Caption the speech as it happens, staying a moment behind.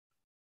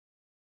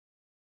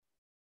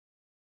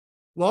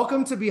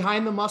Welcome to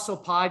Behind the Muscle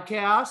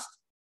podcast.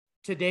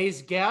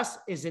 Today's guest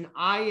is an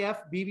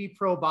IFBB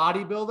Pro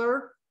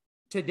bodybuilder.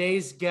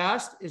 Today's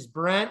guest is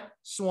Brent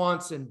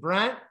Swansen.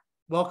 Brent,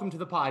 welcome to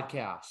the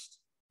podcast.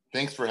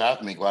 Thanks for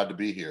having me. Glad to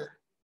be here.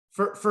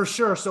 For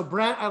sure. So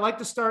Brent, I like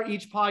to start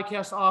each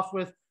podcast off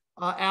with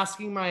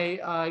asking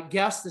my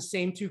guests the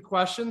same two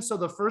questions. So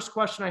the first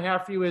question I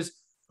have for you is,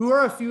 who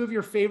are a few of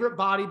your favorite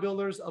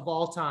bodybuilders of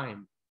all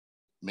time?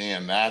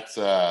 Man, that's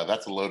a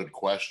loaded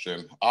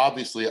question.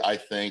 Obviously, I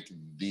think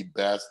the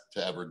best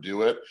to ever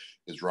do it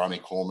is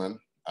Ronnie Coleman.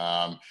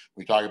 When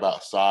you talk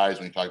about size,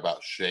 when you talk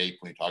about shape,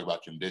 when you talk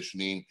about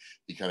conditioning,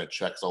 he kind of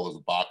checks all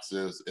those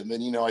boxes. And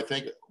then, I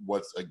think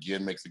what's,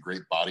 again, makes a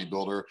great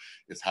bodybuilder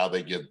is how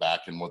they give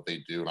back in what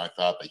they do. And I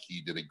thought that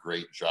he did a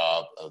great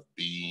job of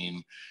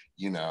being,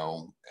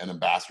 an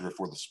ambassador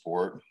for the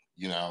sport.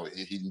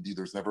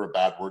 There's never a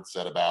bad word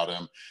said about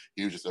him.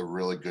 He was just a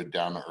really good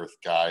down to earth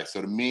guy.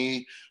 So to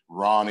me,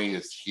 Ronnie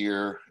is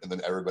here, and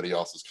then everybody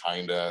else is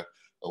kind of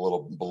a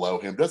little below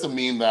him. Doesn't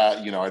mean that,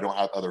 I don't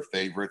have other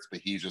favorites,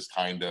 but he's just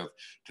kind of,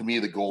 to me,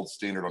 the gold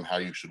standard on how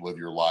you should live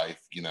your life,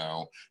 in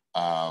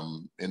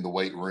the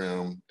weight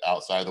room,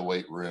 outside the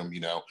weight room.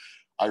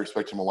 I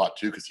respect him a lot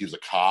too, because he was a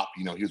cop.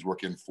 He was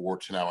working 4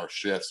 10-hour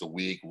shifts a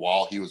week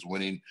while he was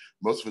winning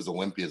most of his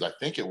Olympias. I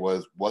think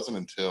wasn't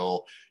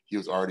until he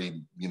was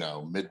already,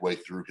 midway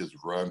through his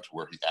run to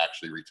where he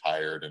actually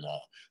retired and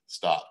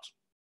stopped.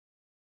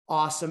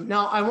 Awesome.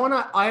 Now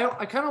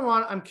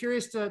I'm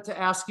curious to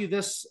ask you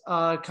this,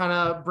 kind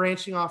of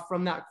branching off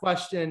from that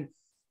question.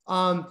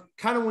 Kind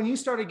of when you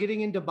started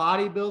getting into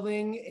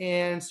bodybuilding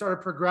and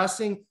started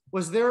progressing,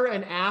 was there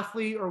an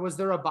athlete or was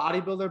there a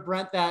bodybuilder,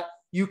 Brent, that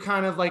you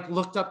kind of like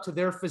looked up to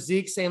their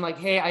physique saying like,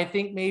 hey, I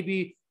think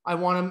maybe I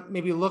want to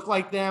maybe look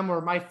like them, or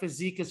my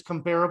physique is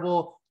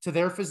comparable to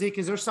their physique?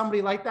 Is there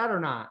somebody like that or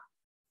not?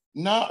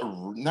 Not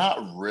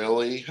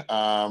really.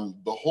 The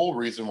whole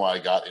reason why I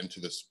got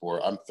into this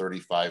sport, I'm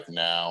 35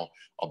 now,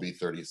 I'll be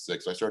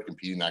 36. I started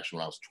competing actually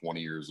when I was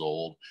 20 years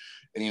old.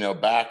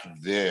 And, back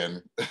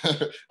then,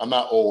 I'm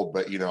not old,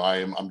 but,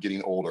 I'm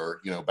getting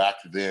older. Back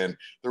then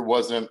there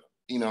wasn't,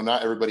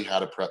 not everybody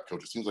had a prep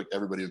coach. It seems like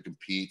everybody who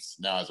competes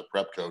now has a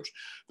prep coach.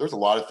 There's a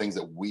lot of things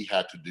that we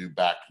had to do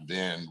back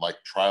then, like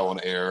trial and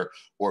error,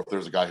 or if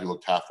there's a guy who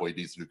looked halfway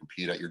decent who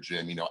compete at your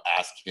gym,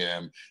 ask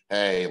him,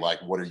 hey, like,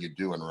 what are you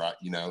doing, right?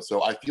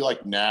 So I feel like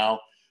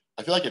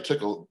it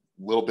took a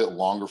little bit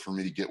longer for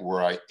me to get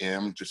where I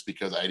am, just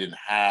because I didn't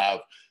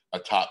have a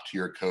top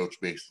tier coach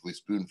basically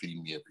spoon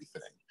feeding me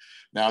everything.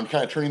 Now I'm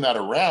kind of turning that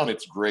around.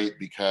 It's great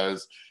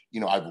because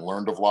I've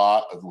learned a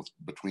lot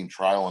between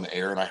trial and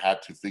error, and I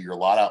had to figure a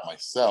lot out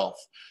myself.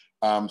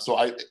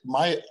 So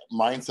my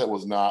mindset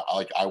was not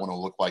like, I want to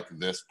look like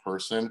this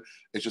person.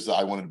 It's just that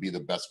I wanted to be the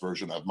best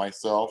version of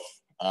myself.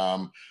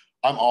 I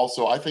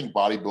think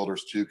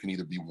bodybuilders too can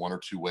either be one or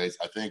two ways.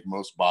 I think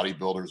most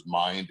bodybuilders'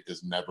 mind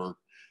is never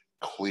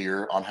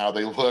clear on how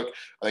they look.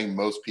 I think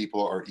most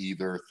people are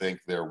either think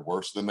they're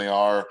worse than they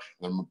are.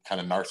 They're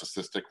kind of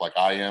narcissistic like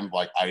I am.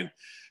 Like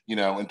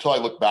until I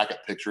look back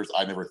at pictures,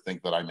 I never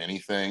think that I'm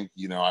anything.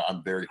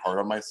 I'm very hard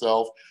on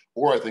myself.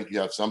 Or I think you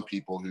have some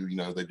people who,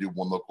 they do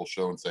one local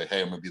show and say,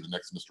 hey, I'm going to be the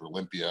next Mr.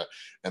 Olympia.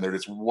 And they're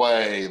just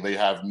they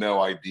have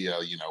no idea,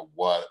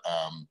 what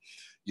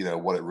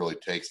it really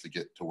takes to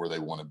get to where they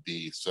want to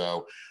be.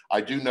 So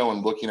I do know,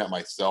 in looking at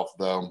myself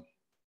though,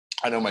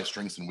 I know my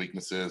strengths and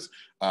weaknesses.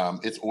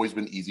 It's always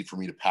been easy for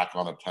me to pack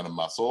on a ton of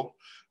muscle.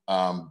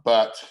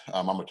 But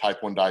I'm a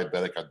type 1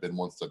 diabetic. I've been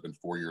one since I've been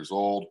 4 years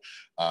old.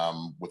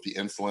 With the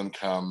insulin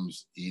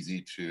comes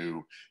easy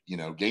to,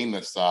 gain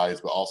this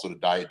size, but also to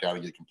diet down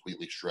and get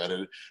completely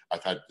shredded.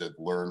 I've had to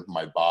learn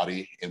my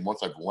body. And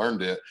once I've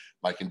learned it,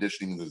 my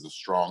conditioning is a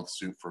strong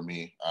suit for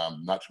me.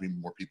 Not too many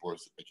more people are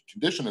as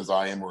conditioned as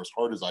I am or as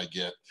hard as I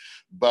get.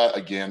 But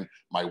again,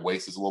 my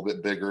waist is a little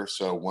bit bigger.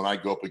 So when I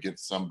go up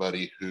against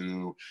somebody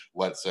who,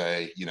 let's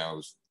say,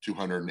 is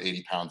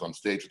 280 pounds on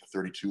stage with a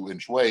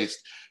 32-inch waist,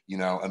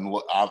 and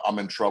I'm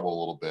in trouble a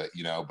little bit,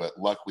 but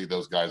luckily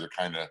those guys are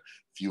kind of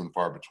few and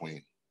far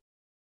between.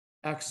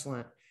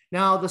 Excellent.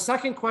 Now, the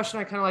second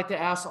question I kind of like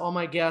to ask all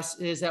my guests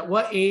is, at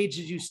what age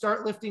did you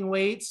start lifting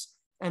weights?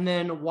 And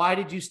then why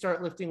did you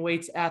start lifting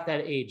weights at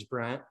that age,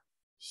 Brent?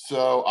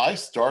 So I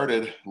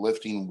started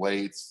lifting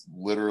weights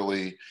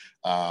literally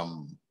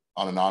on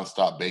a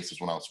nonstop basis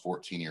when I was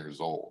 14 years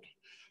old.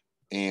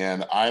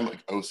 And I'm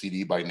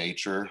OCD by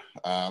nature.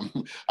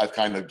 I've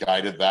kind of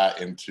guided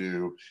that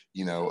into,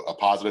 a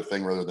positive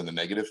thing rather than a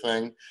negative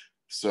thing.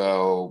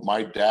 So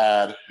my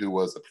dad, who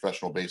was a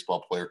professional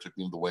baseball player, took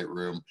me to the weight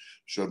room,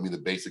 showed me the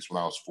basics when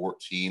I was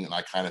 14. And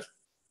I kind of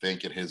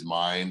think in his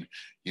mind,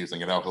 he was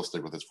thinking, oh, he'll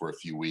stick with this for a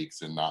few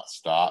weeks and not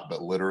stop.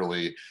 But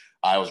literally,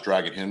 I was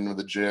dragging him to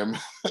the gym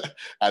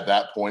at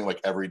that point, like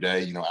every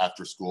day,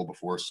 after school,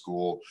 before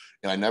school.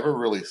 And I never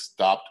really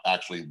stopped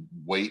actually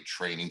weight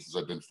training since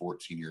I've been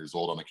 14 years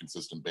old on a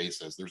consistent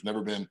basis. There's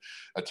never been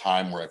a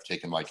time where I've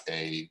taken like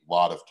a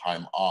lot of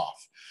time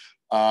off.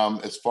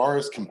 As far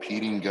as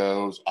competing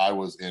goes, I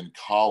was in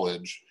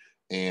college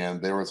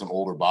and there was an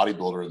older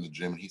bodybuilder in the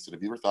gym. And he said,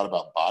 have you ever thought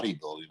about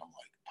bodybuilding? I'm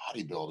like,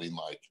 bodybuilding,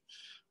 like,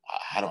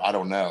 I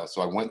don't know.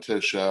 So I went to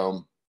a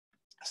show,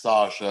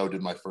 saw a show,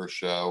 did my first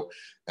show,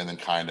 and then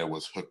kind of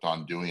was hooked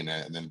on doing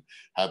it, and then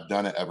have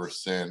done it ever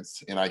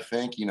since. And I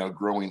think, you know,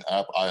 growing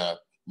up,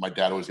 my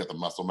dad always got the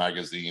muscle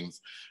magazines.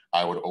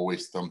 I would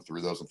always thumb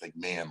through those and think,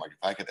 man, like if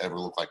I could ever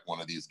look like one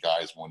of these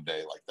guys one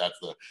day, like that's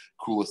the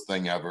coolest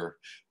thing ever.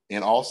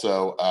 And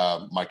also,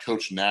 my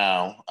coach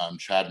now,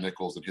 Chad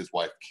Nicholls, and his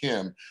wife,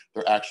 Kim,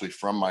 they're actually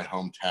from my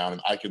hometown.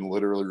 And I can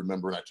literally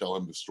remember, and I tell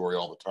him the story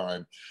all the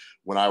time,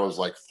 when I was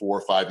like 4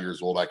 or 5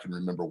 years old, I can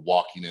remember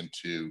walking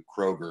into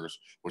Kroger's,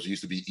 which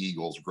used to be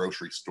Eagles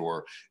grocery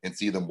store, and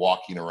see them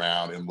walking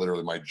around, and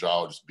literally my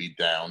jaw would just be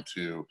down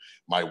to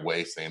my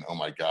waist saying, oh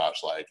my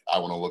gosh, like I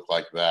want to look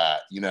like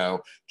that. You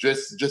know,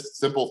 just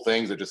simple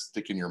things that just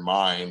stick in your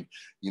mind,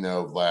 you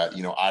know, that,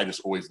 you know, I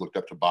just always looked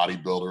up to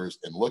bodybuilders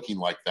and looking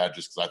like that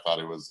just because I thought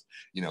it was,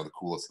 you know, the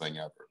coolest thing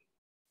ever.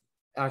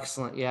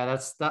 Excellent. Yeah,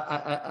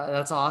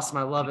 that's awesome.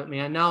 I love it,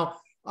 man. Now,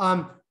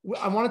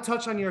 I want to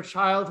touch on your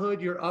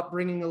childhood, your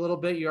upbringing a little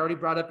bit. You already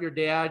brought up your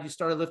dad. You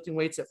started lifting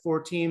weights at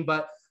 14,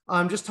 but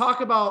just talk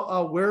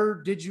about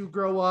where did you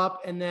grow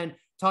up, and then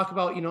talk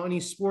about, you know, any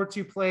sports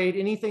you played,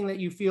 anything that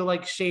you feel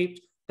like shaped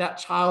that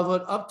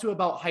childhood up to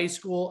about high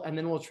school, and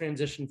then we'll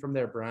transition from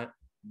there, Brent.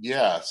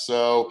 Yeah.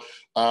 So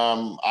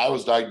I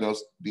was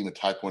diagnosed being a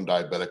type 1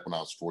 diabetic when I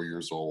was 4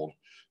 years old.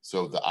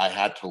 So I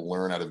had to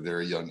learn at a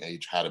very young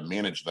age how to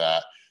manage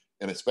that.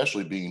 And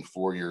especially being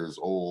 4 years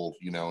old,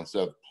 you know,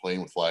 instead of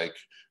playing with like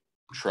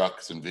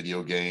trucks and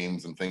video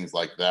games and things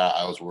like that,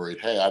 I was worried,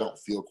 hey, I don't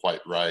feel quite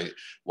right.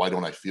 Why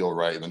don't I feel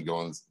right? And then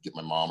go and get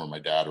my mom or my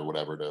dad or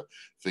whatever to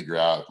figure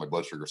out if my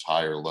blood sugar is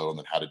high or low, and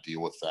then how to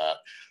deal with that.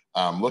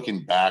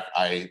 Looking back,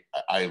 I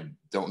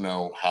don't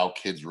know how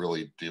kids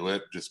really do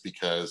it, just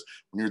because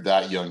when you're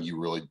that young, you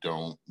really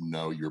don't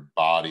know your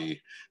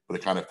body, but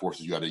it kind of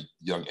forces you at a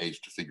young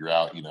age to figure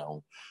out, you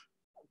know,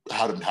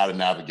 how to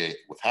navigate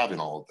with having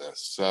all of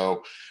this.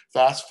 So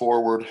fast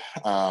forward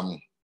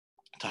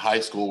to high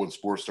school, when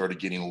sports started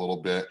getting a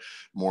little bit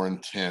more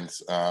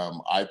intense.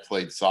 I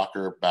played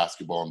soccer,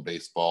 basketball, and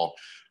baseball.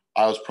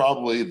 I was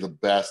probably the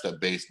best at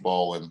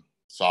baseball and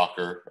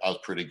soccer. I was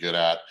pretty good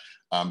at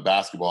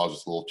basketball. I was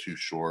just a little too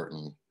short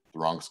and the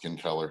wrong skin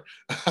color.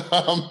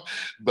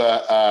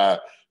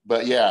 But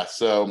yeah,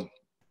 so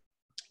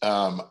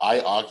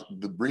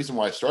the reason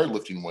why I started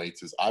lifting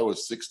weights is I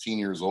was 16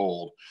 years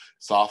old,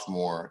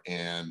 sophomore,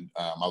 and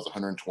I was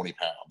 120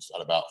 pounds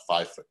at about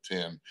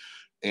 5'10".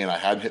 And I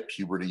hadn't hit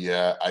puberty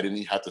yet. I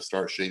didn't have to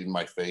start shaving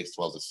my face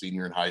till I was a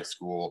senior in high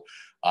school.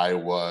 I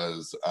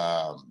was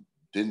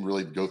didn't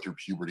really go through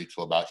puberty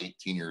till about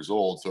 18 years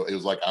old. So it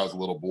was like I was a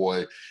little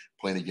boy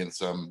playing against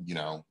some, you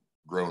know,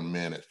 grown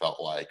men, it felt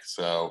like.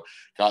 So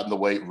got in the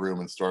weight room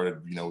and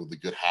started, you know, the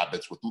good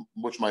habits, with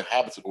which my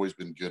habits have always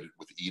been good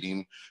with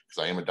eating,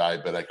 because I am a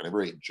diabetic. I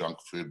never ate junk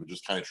food, but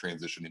just kind of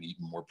transitioned and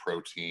eating more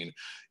protein,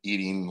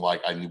 eating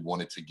like I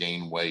wanted to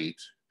gain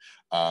weight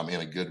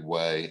in a good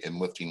way, and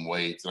lifting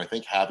weights. And I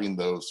think having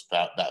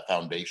that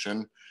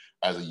foundation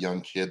as a young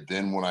kid,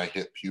 then when I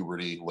hit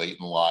puberty late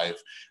in life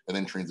and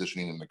then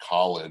transitioning into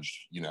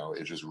college, you know,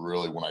 it's just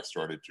really when I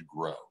started to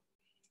grow.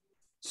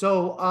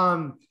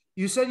 So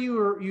you said you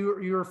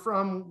were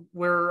from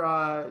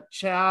where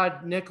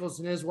Chad Nicholls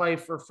and his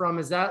wife are from.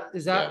 Is that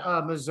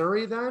Yeah.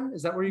 Missouri then?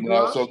 Is that where you grew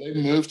No, up? so they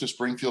moved to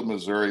Springfield,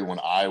 Missouri when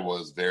I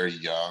was very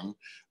young,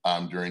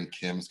 during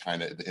Kim's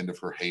kind of the end of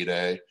her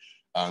heyday,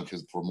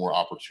 because for more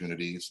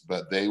opportunities.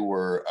 But they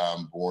were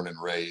born and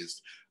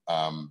raised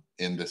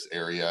in this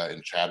area,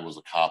 and Chad was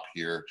a cop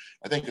here.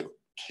 I think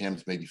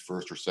Kim's maybe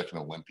first or second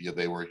Olympia,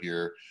 they were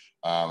here.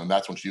 And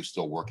that's when she was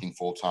still working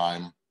full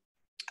time,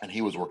 and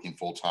he was working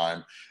full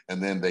time.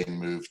 And then they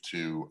moved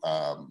to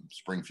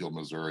Springfield,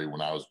 Missouri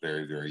when I was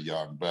very, very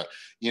young. But,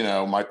 you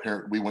know,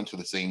 we went to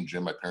the same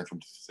gym. My parents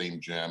went to the same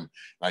gym, and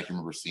I can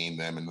remember seeing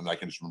them. And then I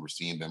can just remember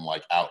seeing them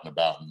like out and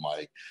about, and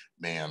like,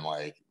 man,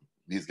 like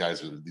these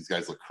guys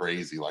look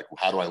crazy. Like,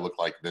 how do I look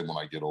like them when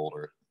I get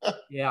older?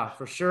 Yeah,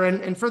 for sure.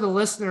 And for the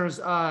listeners,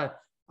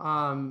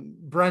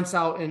 Brent's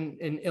out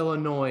in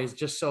Illinois,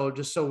 just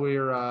so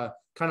we're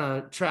kind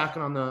of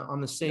tracking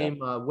on the same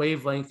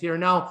wavelength here.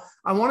 Now,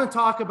 I want to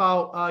talk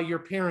about your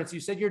parents. You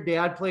said your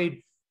dad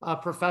played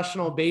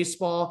professional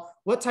baseball.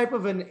 What type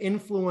of an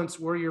influence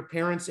were your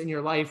parents in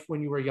your life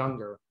when you were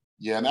younger?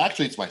 Yeah, and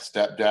actually it's my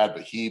stepdad,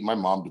 but my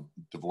mom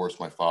divorced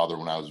my father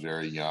when I was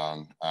very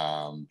young.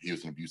 He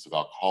was an abusive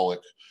alcoholic.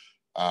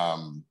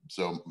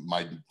 So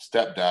my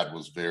stepdad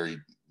was very,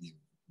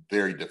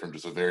 very different,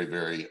 just a very,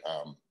 very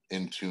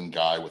in tune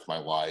guy with my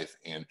life.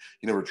 And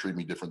he never treated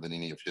me different than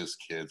any of his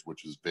kids,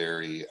 which is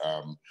very,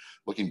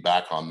 looking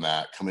back on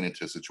that, coming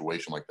into a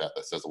situation like that,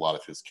 that says a lot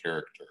of his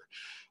character.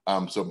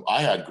 So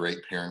I had great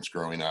parents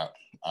growing up.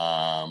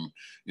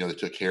 You know, they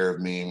took care of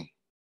me.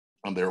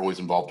 They're always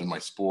involved in my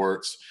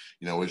sports,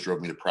 you know, always drove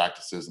me to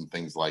practices and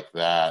things like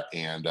that.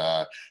 And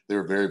they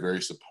were very,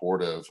 very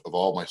supportive of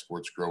all my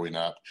sports growing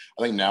up.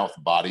 I think now with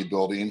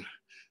bodybuilding,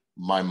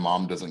 my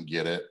mom doesn't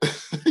get it.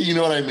 You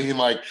know what I mean?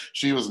 Like,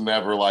 she was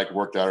never like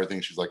worked out or anything.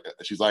 She's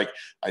like,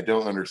 I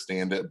don't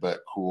understand it,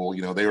 but cool.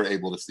 You know, they were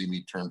able to see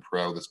me turn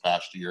pro this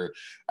past year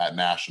at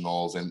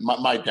nationals. And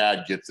my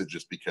dad gets it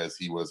just because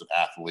he was an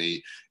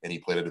athlete and he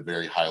played at a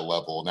very high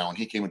level. Now, when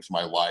he came into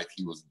my life,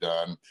 he was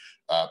done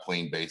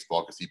playing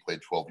baseball because he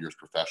played 12 years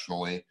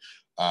professionally.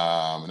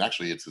 And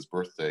actually it's his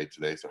birthday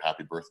today. So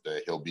happy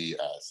birthday. He'll be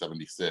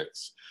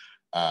 76.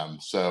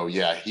 So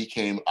yeah,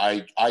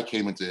 I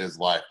came into his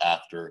life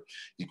after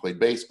he played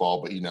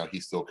baseball, but you know, he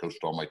still coached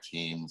all my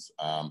teams,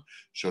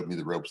 showed me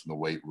the ropes in the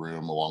weight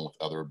room along with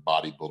other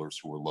bodybuilders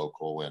who were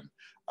local.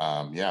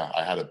 And yeah,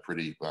 I had a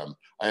pretty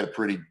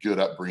good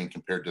upbringing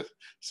compared to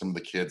some of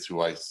the kids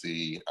who I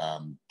see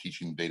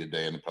teaching day to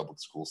day in a public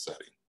school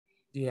setting.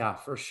 Yeah,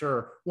 for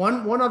sure.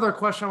 One other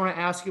question I want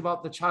to ask you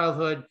about the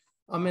childhood,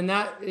 and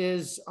that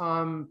is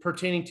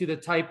pertaining to the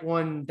type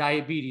 1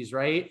 diabetes,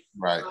 right?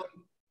 Right.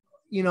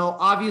 You know,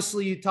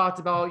 obviously you talked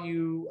about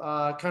you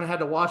kind of had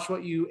to watch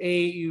what you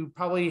ate. You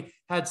probably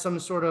had some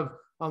sort of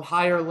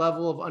higher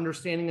level of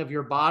understanding of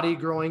your body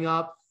growing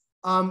up.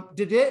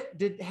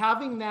 Did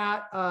having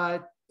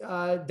that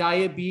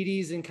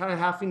diabetes and kind of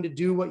having to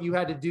do what you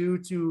had to do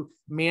to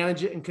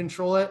manage it and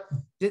control it,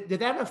 did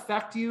that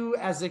affect you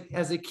as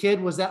a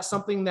kid? Was that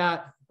something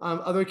that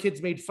other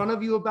kids made fun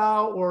of you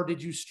about, or did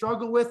you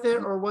struggle with it,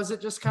 or was it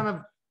just kind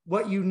of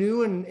what you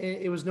knew and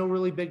it was no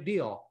really big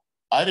deal?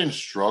 I didn't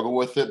struggle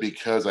with it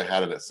because I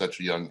had it at such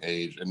a young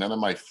age, and none of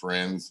my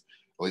friends,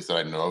 at least that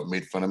I know of,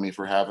 made fun of me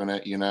for having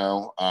it. You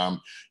know,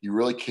 you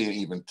really can't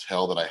even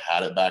tell that I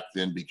had it back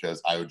then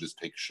because I would just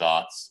take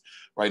shots.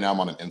 Right now I'm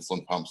on an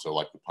insulin pump, so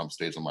like the pump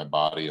stays on my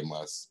body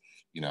unless,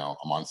 you know,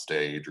 I'm on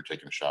stage or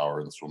taking a shower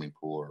in the swimming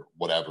pool or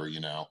whatever, you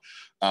know.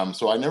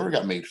 So I never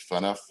got made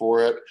fun of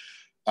for it.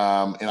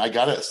 And I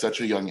got it at such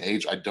a young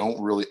age. I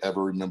don't really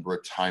ever remember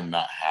a time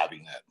not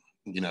having it.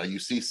 You know, you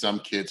see some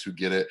kids who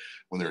get it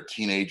when they're a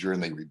teenager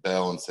and they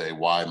rebel and say,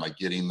 why am I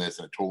getting this?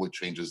 And it totally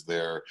changes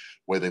their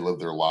way they live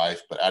their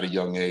life. But at a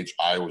young age,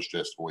 I was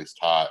just always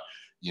taught,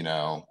 you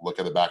know, look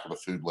at the back of a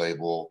food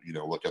label, you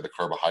know, look at the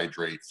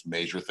carbohydrates,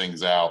 measure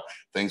things out,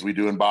 things we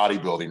do in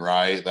bodybuilding,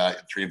 right?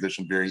 That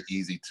transition very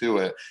easy to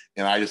it.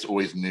 And I just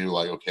always knew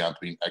like, okay, I'm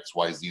putting X,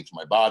 Y, Z into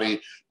my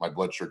body. My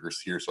blood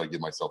sugar's here, so I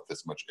give myself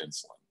this much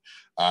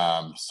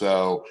insulin.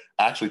 So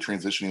actually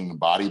transitioning to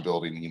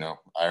bodybuilding, you know,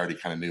 I already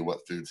kind of knew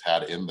what foods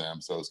had in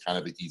them. So it was kind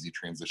of an easy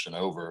transition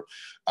over.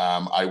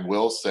 I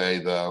will say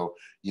though,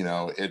 you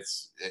know,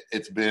 it's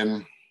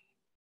been,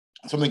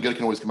 something good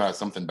can always come out of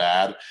something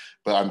bad,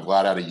 but I'm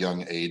glad at a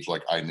young age,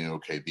 like I knew,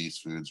 okay, these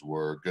foods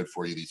were good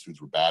for you, these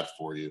foods were bad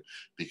for you,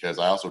 because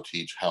I also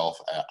teach health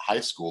at high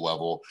school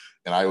level.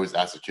 And I always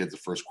ask the kids the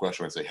first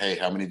question, I say, hey,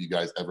 how many of you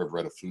guys ever have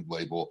read a food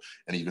label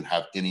and even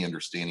have any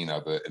understanding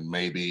of it? And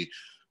maybe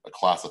a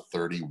class of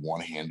 30,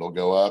 one hand will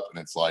go up. And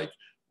it's like,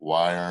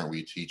 why aren't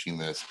we teaching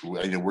this?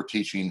 You know, we're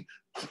teaching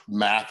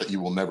math that you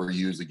will never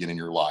use again in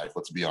your life,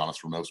 let's be honest,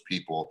 for most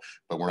people,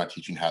 but we're not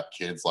teaching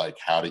kids like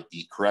how to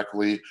eat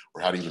correctly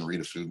or how to even read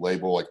a food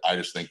label. Like, I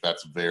just think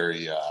that's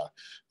very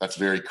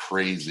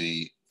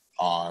crazy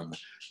on,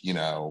 you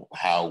know,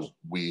 how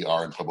we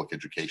are in public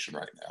education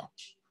right now.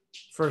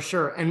 For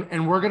sure.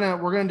 And we're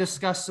gonna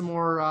discuss some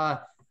more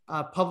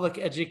public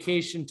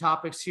education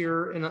topics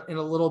here in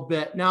a little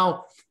bit.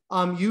 Now,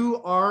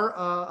 you are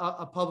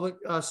a public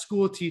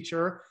school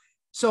teacher.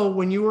 So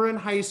when you were in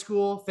high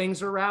school,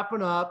 things are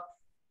wrapping up.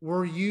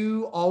 Were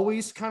you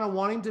always kind of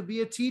wanting to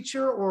be a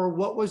teacher, or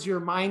what was your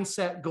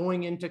mindset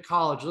going into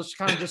college? Let's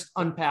kind of just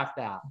unpack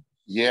that.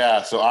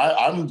 Yeah, so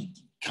I'm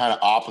kind of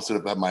opposite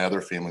of my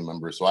other family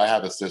members. So I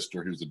have a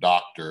sister who's a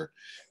doctor,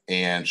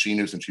 and she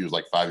knew since she was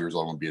like 5 years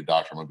old, I'm gonna be a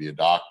doctor, I'm gonna be a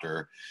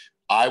doctor.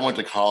 I went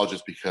to college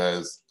just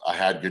because I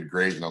had good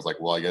grades and I was like,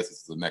 well, I guess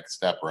this is the next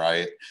step,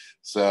 right?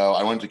 So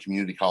I went to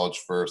community college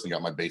first and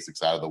got my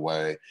basics out of the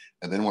way.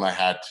 And then when I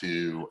had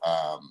to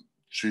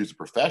choose a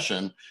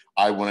profession,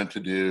 I wanted to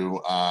do,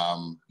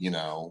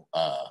 not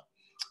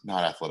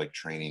athletic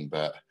training,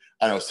 but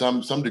I know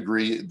some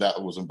degree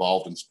that was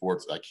involved in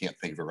sports. I can't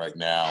think of it right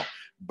now,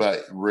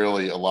 but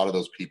really a lot of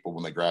those people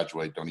when they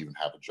graduate don't even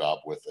have a job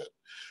with it.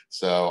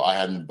 So I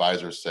had an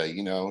advisor say,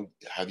 you know,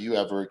 have you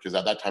ever, because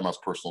at that time I was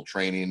personal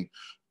training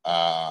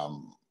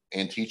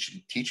and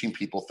teaching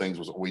people things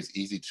was always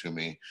easy to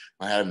me.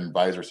 I had an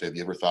advisor say, have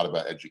you ever thought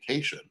about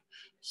education?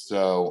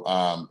 So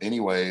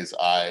anyways,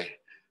 I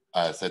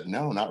said,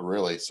 no, not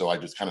really. So I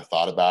just kind of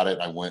thought about it.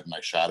 I went and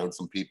I shadowed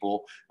some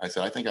people. I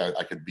said, I think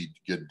I could be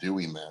good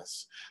doing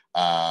this.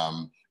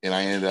 And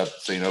I ended up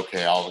saying,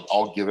 okay,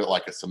 I'll give it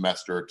like a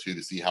semester or two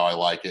to see how I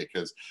like it.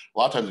 Because a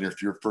lot of times in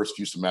your first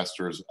few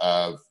semesters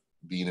of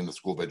being in the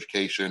School of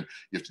Education,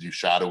 you have to do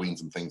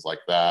shadowings and things like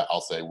that.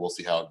 I'll say, we'll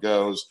see how it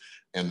goes,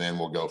 and then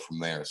we'll go from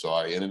there. So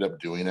I ended up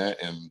doing it,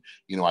 and,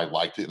 you know, I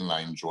liked it and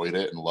I enjoyed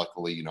it. And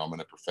luckily, you know, I'm in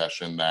a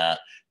profession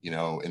that, you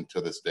know, into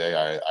this day,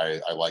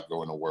 I like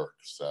going to work.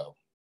 So.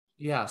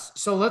 Yes.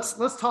 So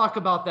let's talk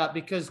about that,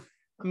 because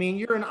I mean,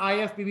 you're an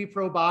IFBB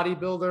Pro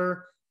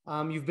bodybuilder.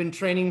 You've been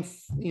training,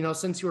 you know,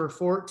 since you were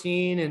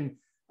 14, and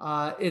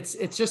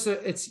it's just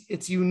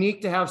it's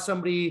unique to have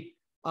somebody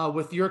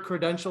with your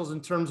credentials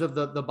in terms of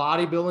the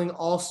bodybuilding,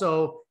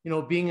 also,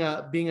 being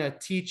a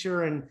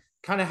teacher and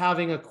kind of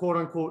having a quote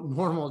unquote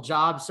normal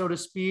job, so to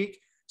speak.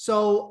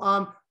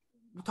 So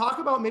talk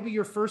about maybe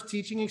your first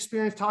teaching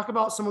experience, talk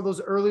about some of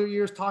those earlier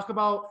years, talk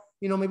about,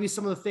 maybe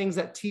some of the things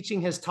that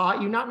teaching has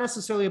taught you, not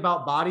necessarily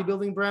about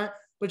bodybuilding, Brent,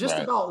 but just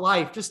Right. about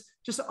life. Just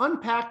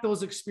unpack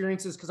those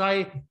experiences. Cause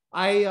I'm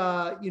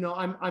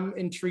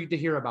intrigued to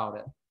hear about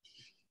it.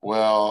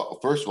 Well,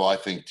 first of all, I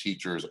think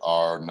teachers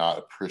are not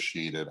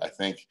appreciated. I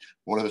think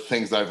one of the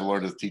things I've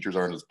learned is teachers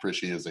aren't as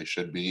appreciated as they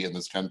should be in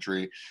this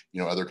country.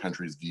 Other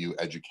countries view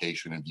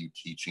education and view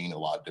teaching a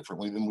lot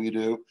differently than we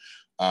do.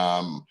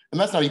 And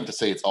that's not even to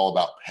say it's all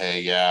about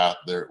pay. Yeah,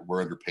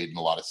 we're underpaid in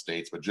a lot of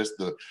states, but just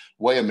the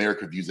way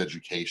America views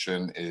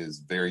education is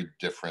very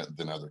different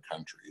than other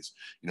countries.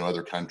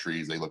 Other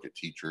countries, they look at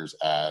teachers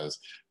as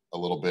a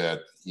little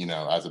bit,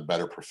 as a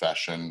better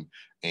profession.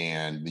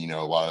 And,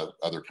 a lot of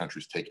other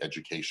countries take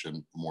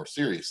education more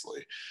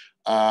seriously.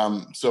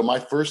 So my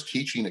first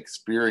teaching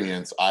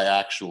experience,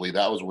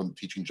 that was when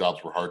teaching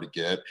jobs were hard to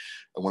get.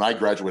 When I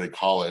graduated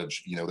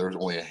college, there was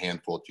only a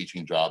handful of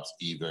teaching jobs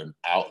even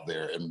out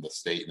there in the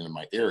state and in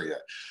my area.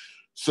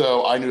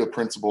 So I knew a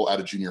principal at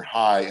a junior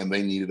high and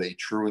they needed a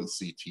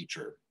truancy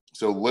teacher.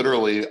 So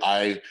literally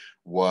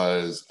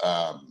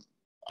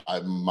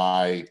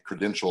my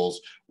credentials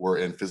were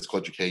in physical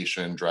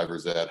education,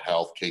 driver's ed,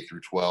 health, K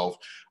through 12.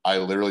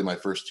 My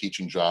first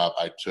teaching job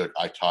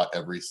I taught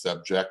every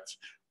subject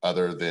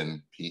other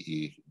than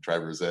PE,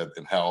 driver's ed,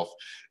 and health.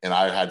 And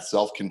I had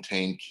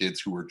self-contained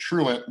kids who were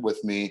truant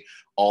with me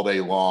all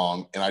day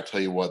long. And I tell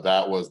you what,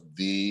 that was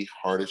the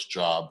hardest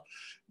job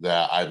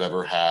that I've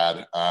ever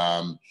had.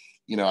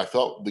 I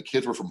felt the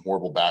kids were from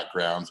horrible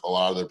backgrounds. A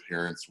lot of their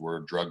parents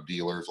were drug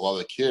dealers. A lot of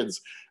the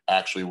kids,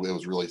 actually, it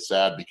was really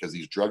sad because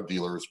these drug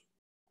dealers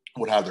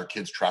would have their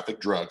kids traffic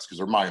drugs because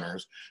they're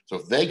minors. So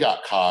if they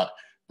got caught,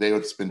 they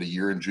would spend a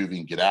year in juvie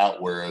and get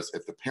out. Whereas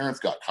if the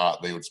parents got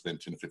caught, they would spend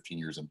 10 to 15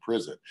 years in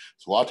prison.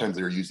 So a lot of times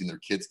they were using their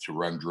kids to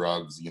run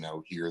drugs,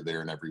 here,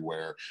 there, and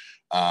everywhere.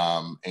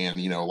 And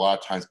a lot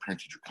of times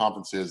parent-teacher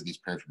conferences, these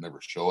parents would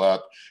never show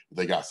up. If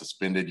they got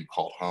suspended, you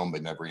called home, they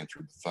never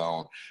answered the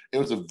phone. It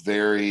was a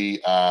very,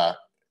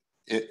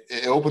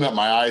 it opened up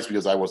my eyes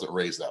because I wasn't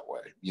raised that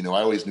way.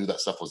 I always knew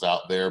that stuff was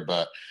out there,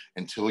 but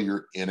until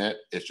you're in it,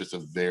 it's just a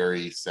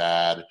very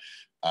sad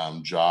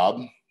job.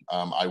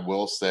 I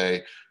will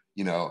say,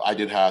 I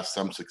did have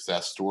some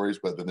success stories,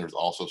 but then there's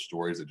also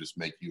stories that just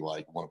make you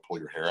want to pull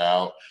your hair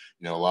out.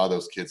 A lot of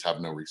those kids have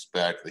no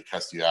respect. They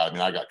cuss you out. I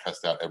mean, I got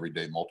cussed out every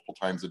day, multiple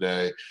times a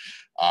day.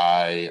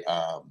 I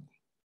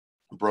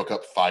broke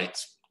up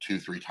fights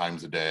 2-3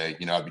 times a day.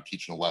 I'd be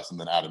teaching a lesson,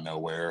 then out of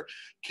nowhere,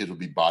 kids would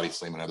be body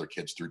slamming other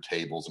kids through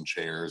tables and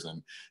chairs.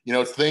 And,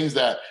 it's things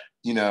that,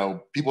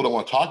 people don't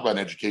want to talk about in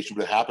education,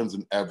 but it happens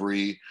in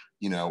every,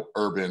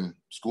 urban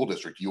school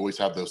district. You always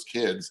have those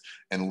kids,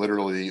 and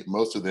literally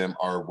most of them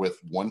are with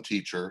one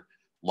teacher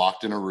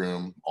locked in a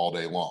room all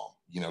day long,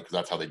 because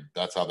that's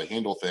how they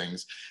handle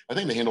things. I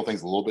think they handle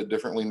things a little bit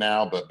differently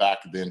now, but back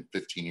then,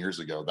 15 years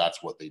ago,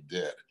 that's what they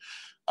did.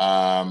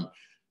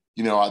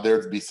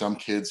 There'd be some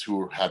kids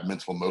who had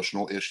mental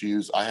emotional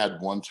issues. I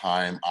had one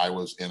time I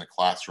was in a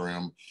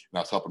classroom and I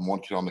was helping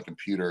one kid on the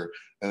computer,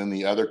 and then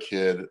the other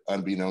kid,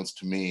 unbeknownst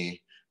to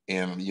me,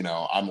 and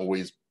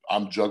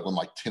I'm juggling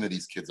 10 of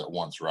these kids at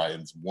once, right?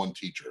 And it's one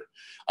teacher.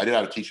 I did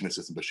have a teaching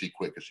assistant, but she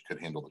quit because she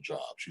couldn't handle the job.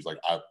 She's like,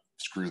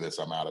 screw this,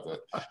 I'm out of it.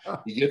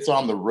 He gets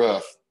on the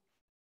roof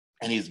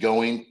and he's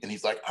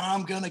like,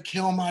 I'm going to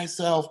kill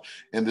myself.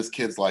 And this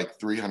kid's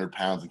 300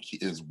 pounds and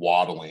is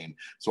waddling.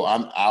 So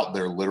I'm out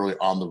there literally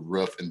on the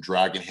roof and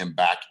dragging him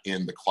back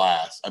in the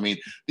class. I mean,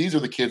 these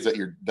are the kids that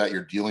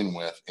you're dealing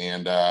with.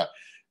 And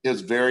it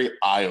was very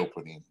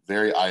eye-opening,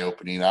 very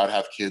eye-opening. I would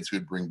have kids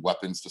who'd bring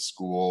weapons to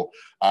school.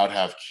 I would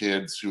have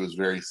kids who was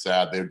very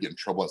sad. They would get in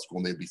trouble at school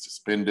and they'd be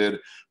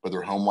suspended, but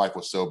their home life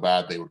was so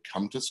bad they would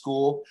come to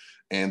school.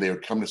 And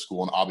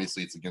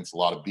obviously it's against a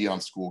lot of be on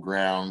school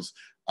grounds.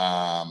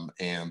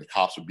 And the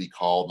cops would be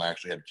called, and I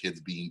actually had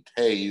kids being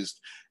tased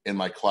in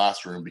my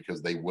classroom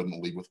because they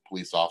wouldn't leave with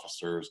police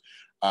officers.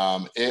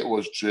 It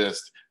was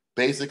just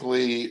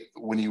basically,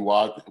 when you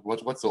watch,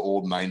 what's the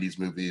old 90s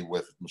movie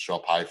with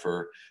Michelle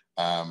Pfeiffer,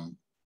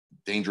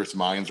 Dangerous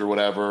Minds or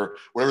whatever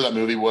that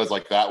movie was,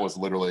 that was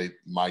literally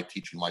my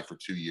teaching life for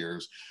 2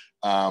 years.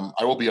 I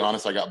will be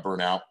honest, I got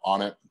burnt out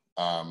on it.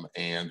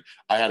 And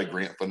I had a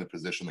grant funded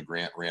position. The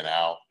grant ran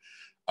out.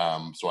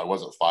 So I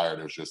wasn't fired.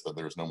 It was just that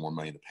there was no more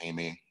money to pay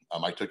me.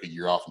 I took a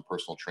year off and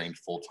personal trained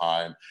full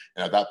time.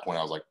 And at that point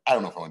I was like, I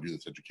don't know if I want to do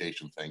this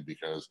education thing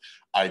because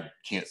I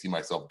can't see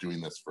myself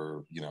doing this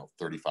for,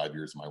 35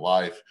 years of my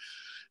life.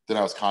 Then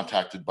I was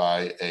contacted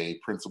by a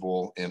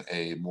principal in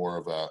a more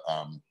of a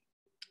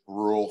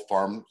rural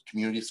farm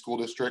community school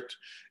district.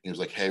 And he was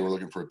like, hey, we're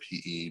looking for a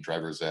PE,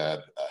 driver's ed,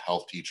 a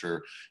health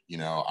teacher. You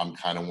know, I'm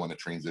kind of want to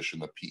transition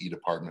the PE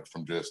department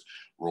from just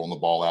rolling the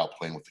ball out,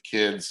 playing with the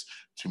kids,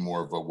 to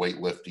more of a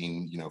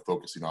weightlifting, you know,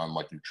 focusing on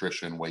like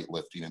nutrition,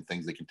 weightlifting, and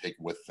things they can take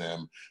with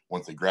them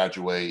once they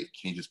graduate.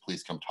 Can you just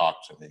please come talk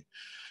to me?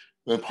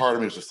 Then part of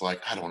me was just like,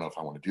 I don't know if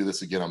I want to do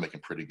this again. I'm making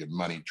pretty good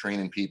money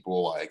training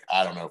people. Like,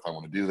 I don't know if I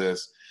want to do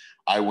this.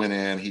 I went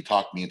in, he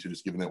talked me into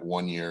just giving it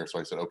 1 year. So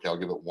I said, okay, I'll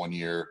give it 1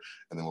 year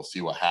and then we'll see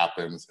what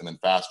happens. And then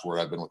fast forward,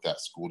 I've been with that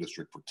school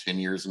district for 10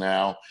 years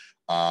now.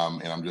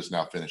 And I'm just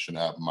now finishing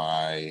up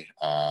my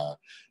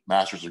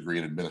master's degree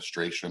in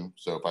administration.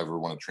 So if I ever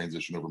want to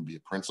transition over and be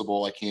a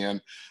principal, I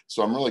can.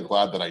 So I'm really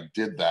glad that I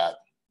did that,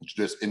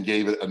 just and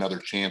gave it another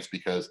chance,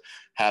 because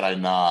had I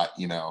not,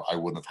 you know, I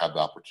wouldn't have had the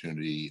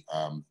opportunity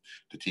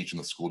to teach in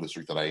the school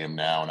district that I am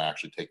now and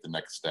actually take the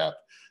next step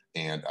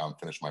and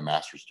finish my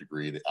master's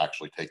degree to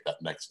actually take that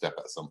next step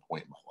at some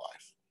point in my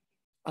life.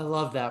 I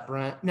love that,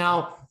 Brent.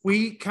 Now,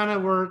 we kind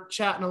of were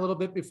chatting a little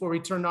bit before we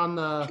turned on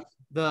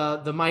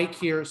the mic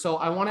here. So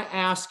I want to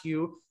ask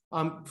you,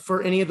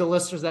 for any of the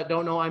listeners that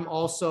don't know, I'm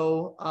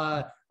also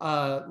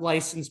a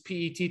licensed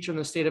PE teacher in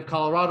the state of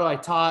Colorado. I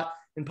taught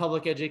in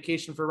public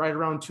education for right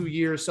around 2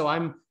 years. So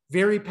I'm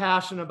very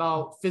passionate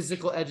about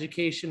physical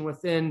education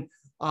within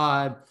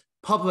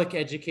public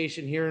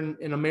education here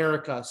in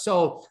America.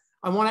 So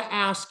I want to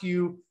ask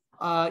you,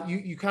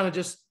 you kind of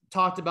just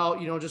talked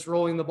about, you know, just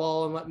rolling the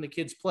ball and letting the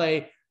kids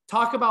play.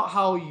 Talk about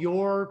how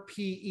your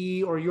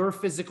PE or your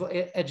physical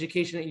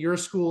education at your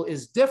school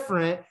is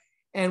different.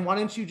 And why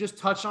don't you just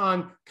touch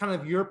on kind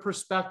of your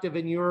perspective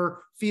and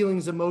your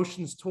feelings,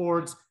 emotions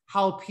towards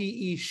how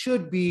PE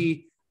should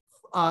be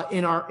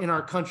in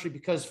our country?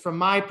 Because from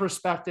my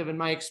perspective and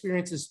my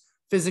experiences,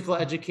 physical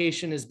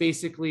education is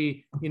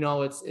basically, you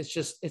know,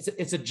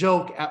 it's a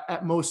joke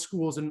at most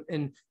schools and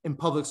in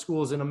public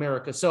schools in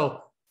America.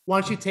 So why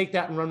don't you take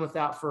that and run with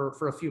that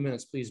for a few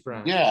minutes, please,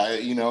 Brent? Yeah,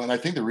 you know, and I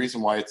think the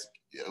reason why it's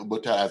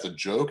looked at as a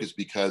joke is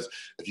because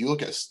if you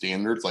look at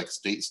standards like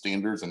state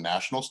standards and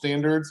national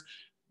standards,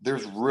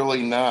 there's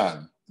really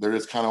none. They're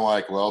just kind of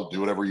like, well, do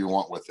whatever you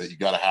want with it. You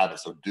got to have it,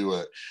 so do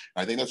it.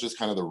 And I think that's just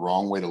kind of the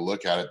wrong way to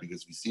look at it,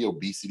 because we see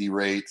obesity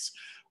rates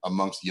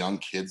amongst young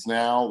kids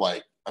now.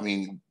 Like, I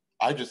mean,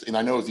 and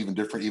I know it's even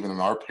different even in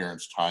our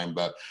parents' time,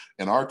 but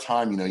in our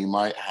time, you know, you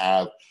might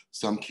have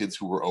some kids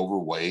who were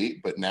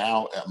overweight, but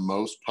now at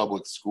most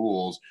public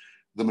schools,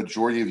 the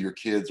majority of your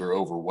kids are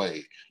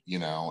overweight, you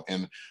know.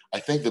 And I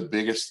think the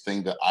biggest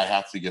thing that I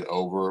have to get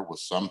over with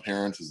some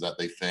parents is that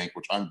they think,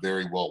 which I'm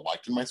very well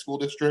liked in my school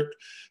district,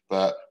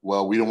 but,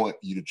 well, we don't want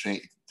you to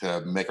change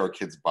to make our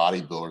kids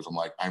bodybuilders. I'm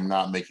like, I'm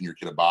not making your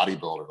kid a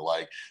bodybuilder.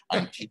 Like,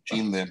 I'm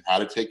teaching them how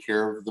to take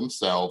care of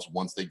themselves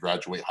once they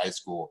graduate high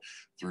school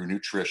through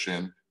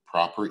nutrition,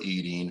 proper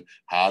eating,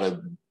 how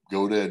to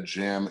go to a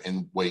gym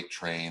and weight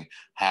train,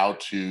 how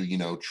to, you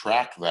know,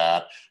 track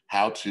that,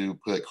 how to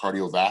put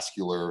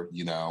cardiovascular,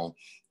 you know,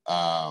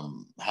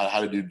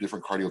 how to do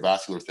different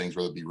cardiovascular things,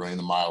 whether it be running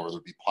the mile, whether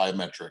it be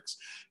plyometrics,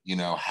 you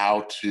know,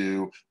 how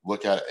to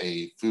look at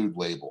a food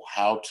label,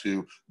 how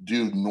to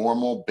do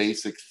normal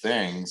basic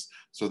things,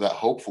 so that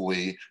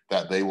hopefully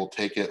that they will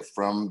take it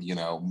from, you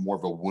know, more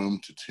of a womb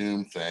to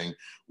tomb thing,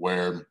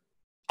 where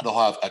they'll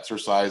have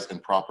exercise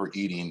and proper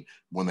eating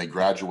when they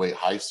graduate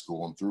high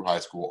school and through high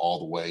school all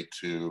the way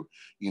to,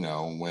 you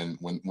know,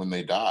 when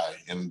they die.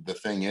 And the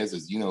thing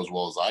is, you know, as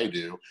well as I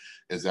do,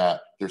 is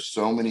that there's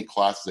so many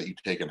classes that you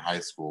take in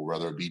high school,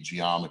 whether it be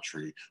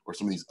geometry or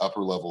some of these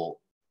upper level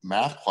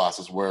math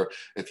classes, where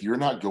if you're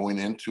not going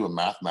into a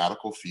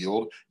mathematical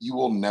field, you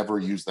will never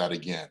use that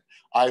again.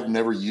 I've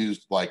never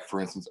used, like,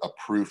 for instance, a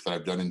proof that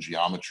I've done in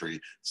geometry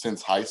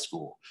since high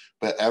school.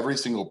 But every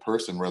single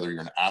person, whether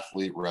you're an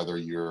athlete, whether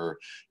you're,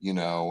 you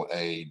know,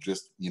 a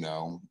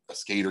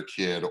skater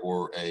kid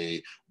or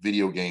a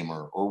video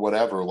gamer or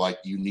whatever, like,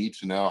 you need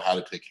to know how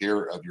to take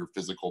care of your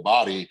physical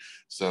body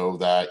so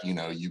that, you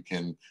know, you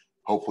can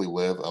hopefully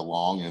live a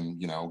long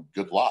and, you know,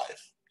 good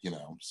life, you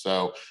know.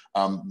 So,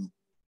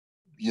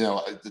 you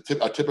know,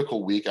 a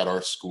typical week at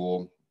our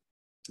school,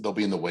 they'll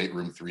be in the weight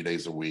room 3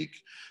 days a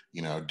week,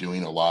 you know,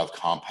 doing a lot of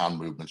compound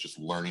movements, just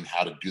learning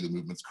how to do the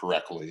movements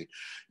correctly,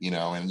 you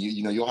know. And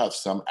you know, you'll have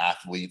some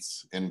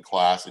athletes in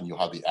class, and you'll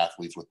have the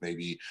athletes with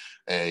maybe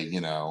a,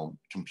 you know,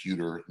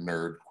 computer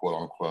nerd,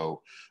 quote unquote.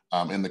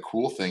 And the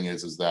cool thing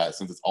is that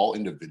since it's all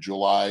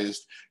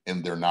individualized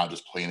and they're not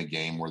just playing a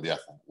game where the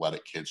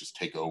athletic kids just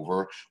take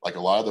over, like,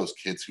 a lot of those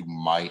kids who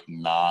might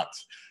not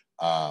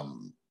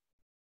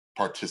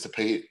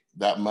participate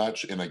that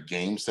much in a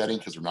game setting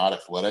because they're not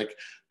athletic,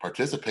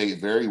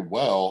 participate very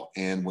well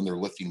in when they're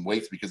lifting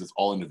weights, because it's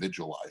all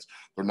individualized.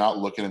 They're not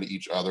looking at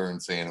each other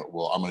and saying,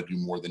 well, I'm going to do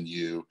more than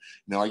you.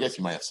 No, I guess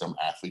you might have some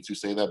athletes who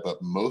say that,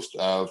 but most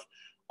of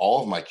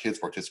all of my kids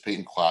participate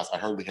in class. I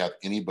hardly have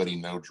anybody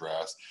no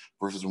dress,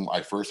 versus when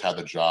I first had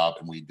the job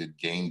and we did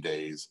game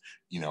days,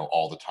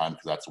 all the time,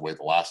 because that's the way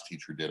the last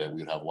teacher did it.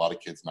 We would have a lot of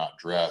kids not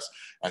dress.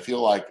 I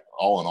feel like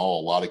all in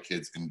all, a lot of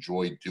kids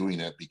enjoy doing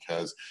it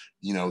because,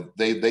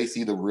 they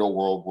see the real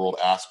world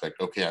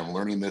aspect. Okay, I'm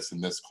learning this in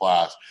this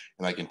class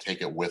and I can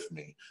take it with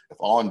me. If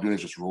all I'm doing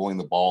is just rolling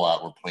the ball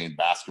out or playing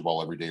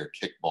basketball every day or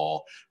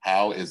kickball,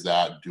 how is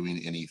that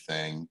doing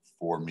anything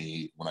for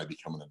me when I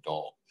become an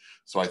adult?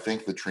 So I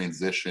think the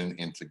transition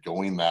into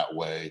going that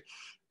way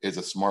is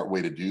a smart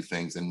way to do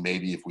things. And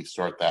maybe if we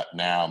start that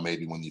now,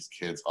 maybe when these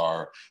kids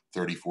are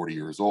 30, 40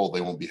 years old, they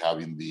won't be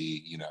having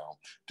the,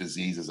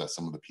 diseases that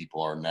some of the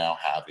people are now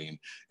having.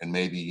 And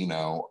maybe,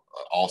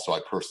 also I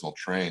personal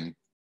train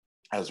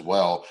as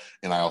well.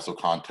 And I also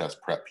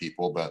contest prep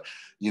people. But,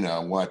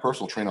 when I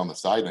personal train on the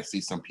side and I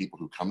see some people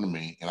who come to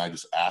me and I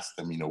just ask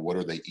them, what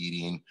are they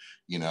eating,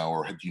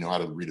 or do you know how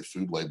to read a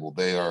food label?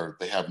 They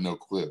have no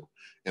clue.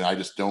 And I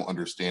just don't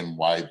understand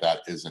why that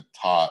isn't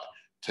taught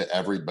to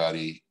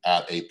everybody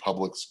at a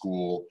public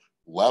school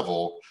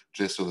level,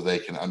 just so that they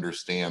can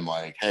understand,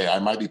 like, hey, I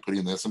might be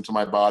putting this into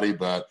my body,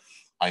 but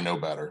I know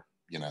better,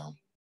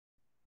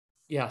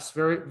 Yes,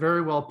 very,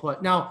 very well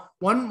put. Now,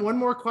 one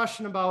more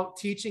question about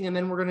teaching, and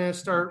then we're going to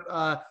start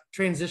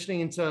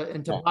transitioning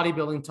into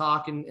bodybuilding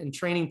talk and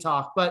training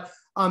talk. But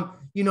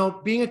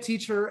being a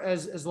teacher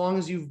as long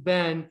as you've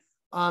been,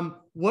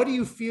 what do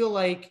you feel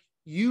like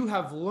you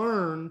have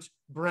learned,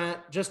 Brent,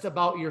 just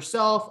about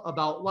yourself,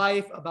 about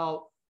life,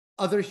 about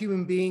other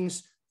human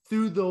beings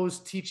through those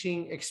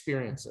teaching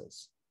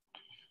experiences?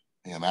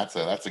 And that's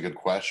a good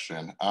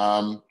question.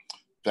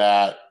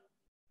 That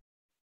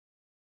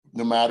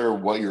no matter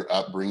what your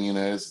upbringing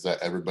is,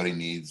 that everybody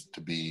needs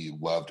to be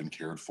loved and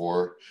cared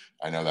for.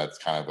 I know that's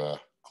kind of a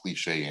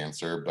cliche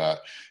answer,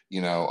 but a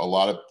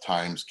lot of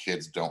times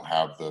kids don't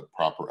have the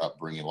proper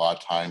upbringing. A lot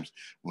of times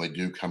when they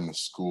do come to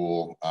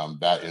school,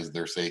 that is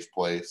their safe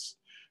place.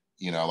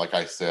 Like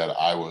I said,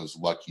 I was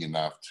lucky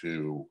enough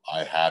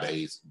I had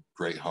a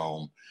great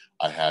home.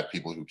 I had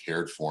people who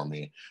cared for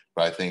me.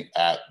 But I think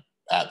at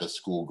the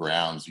school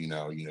grounds, you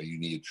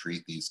need to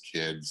treat these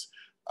kids,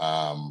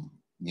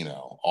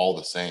 all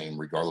the same,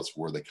 regardless of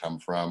where they come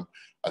from.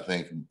 I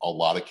think a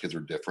lot of kids are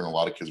different. A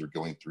lot of kids are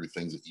going through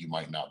things that you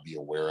might not be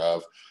aware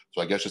of.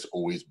 So I guess just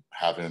always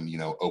having,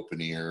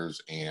 open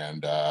ears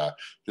and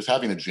just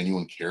having a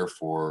genuine care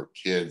for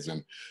kids.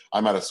 And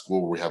I'm at a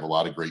school where we have a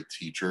lot of great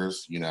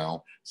teachers.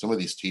 Some of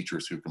these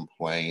teachers who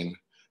complain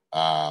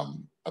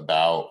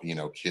about,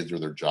 kids or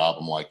their job.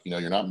 I'm like,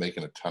 you're not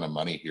making a ton of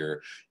money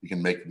here. You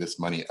can make this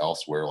money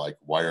elsewhere. Like,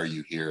 why are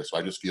you here? So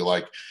I just feel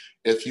like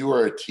if you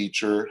are a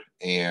teacher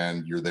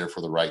and you're there for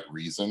the right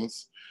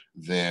reasons,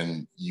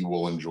 then you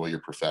will enjoy your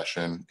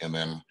profession. And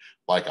then,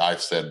 like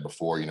I've said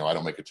before, I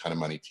don't make a ton of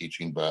money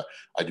teaching, but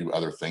I do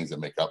other things that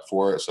make up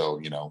for it. So,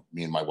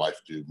 me and my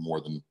wife do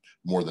more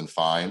than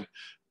fine.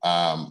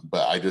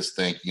 But I just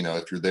think,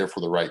 if you're there for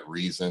the right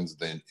reasons,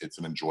 then it's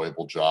an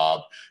enjoyable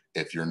job.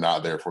 If you're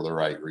not there for the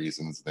right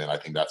reasons, then I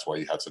think that's why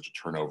you have such a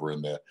turnover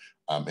in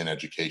in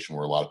education,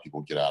 where a lot of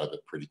people get out of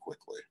it pretty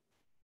quickly.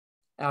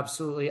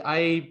 Absolutely.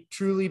 I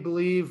truly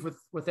believe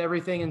with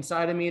everything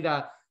inside of me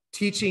that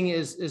teaching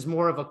is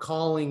more of a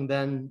calling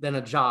than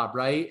a job,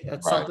 right?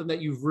 It's something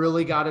that you've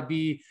really got to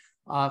be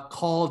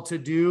called to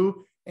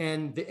do.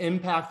 And the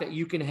impact that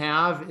you can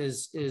have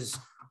is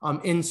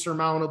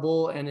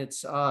insurmountable. And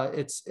it's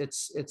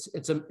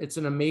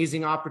an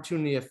amazing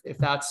opportunity if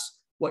that's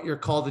what you're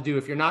called to do.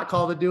 If you're not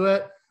called to do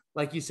it,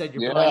 like you said,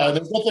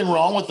 there's nothing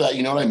wrong with that.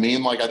 You know what I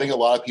mean? Like, I think a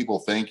lot of people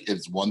think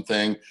it's one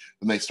thing,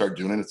 when they start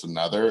doing it, it's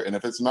another. And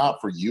if it's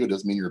not for you, it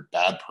doesn't mean you're a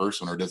bad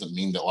person, or it doesn't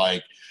mean that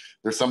like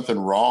there's something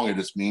wrong. It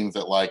just means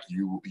that like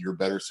you're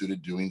better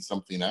suited doing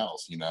something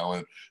else,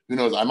 and who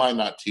knows, I might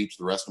not teach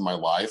the rest of my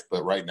life,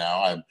 but right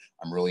now I'm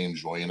really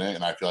enjoying it.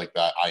 And I feel like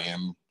that I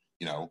am,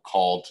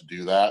 called to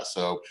do that.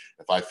 So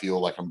if I feel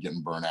like I'm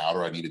getting burnt out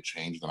or I need to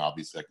change, then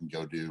obviously I can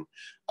go do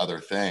other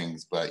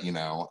things. But,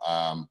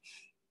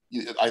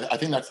 I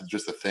think that's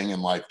just a thing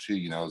in life too,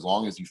 as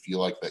long as you feel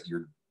like that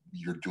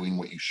you're doing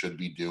what you should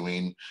be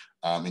doing,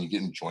 and you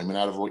get enjoyment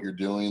out of what you're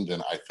doing,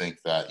 then I think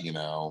that, you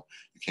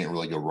can't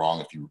really go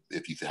wrong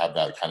if you have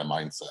that kind of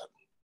mindset.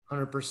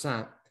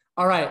 100%.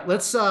 All right,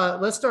 let's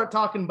start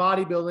talking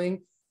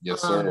bodybuilding.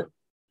 Yes, sir.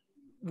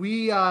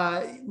 We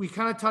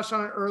kind of touched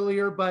on it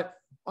earlier, but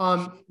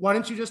why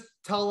don't you just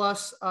tell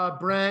us,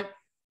 Brent,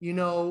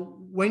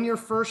 when your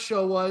first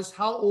show was,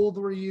 how old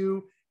were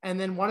you? And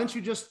then why don't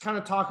you just kind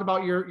of talk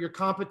about your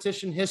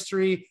competition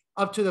history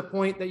up to the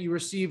point that you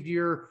received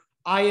your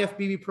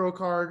IFBB Pro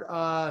card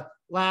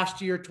last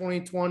year,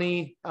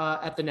 2020,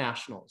 at the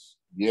Nationals?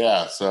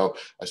 Yeah, so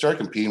I started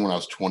competing when I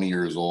was 20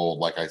 years old.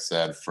 Like I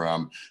said,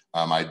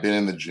 I'd been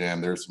in the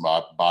gym. There's some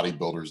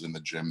bodybuilders in the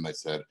gym. They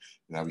said,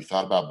 have you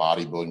thought about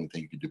bodybuilding? You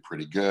think you could do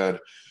pretty good?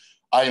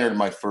 I entered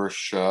my first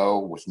show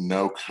with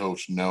no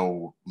coach,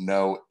 no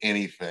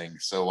anything.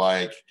 So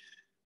like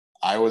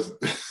I was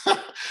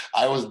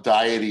I was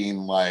dieting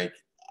like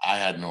I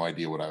had no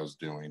idea what I was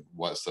doing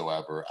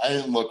whatsoever. I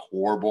didn't look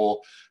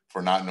horrible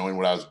for not knowing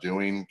what I was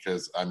doing,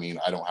 because I mean,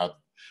 I don't have,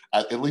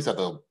 at least at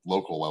the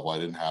local level, I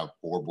didn't have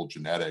horrible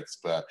genetics.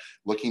 But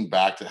looking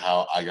back to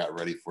how I got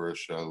ready for a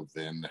show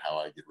then, how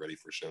I get ready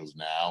for shows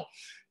now,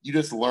 you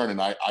just learn.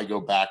 And I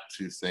go back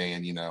to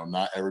saying, you know,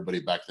 not everybody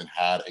back then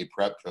had a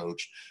prep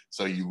coach.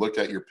 So you looked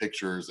at your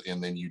pictures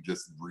and then you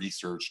just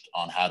researched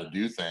on how to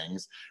do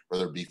things,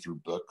 whether it be through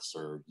books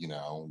or, you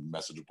know,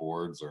 message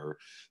boards, or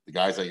the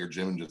guys at your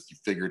gym, and just you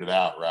figured it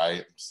out,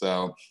 right?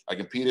 So I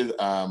competed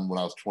when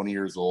I was 20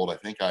 years old. I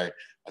think I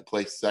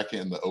placed second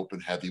in the open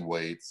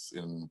heavyweights,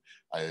 and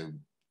I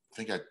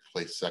think I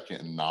placed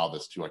second in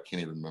novice too. I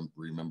can't even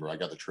remember. I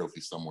got the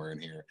trophy somewhere in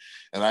here.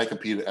 And I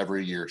competed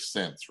every year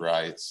since,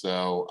 right?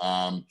 So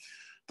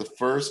the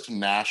first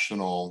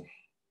national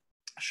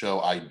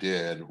show I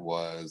did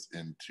was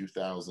in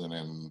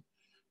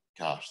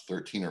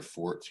 2013 or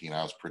 14.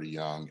 I was pretty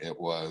young. It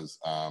was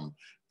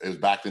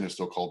back then, it was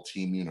still called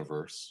Team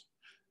Universe.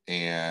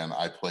 And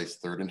I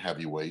placed third in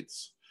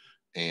heavyweights.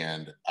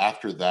 And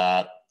after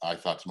that, I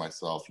thought to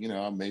myself, you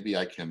know, maybe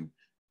I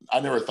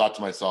never thought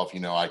to myself, you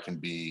know, I can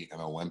be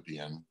an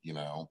Olympian, you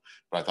know,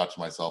 but I thought to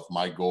myself,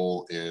 my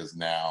goal is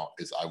I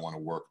want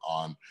to work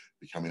on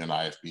becoming an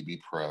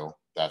IFBB Pro.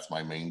 That's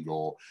my main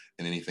goal.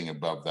 And anything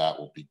above that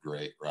will be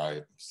great,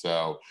 right?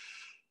 So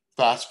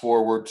fast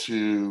forward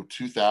to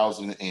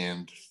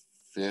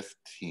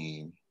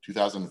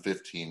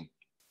 2015,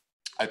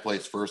 I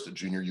placed first at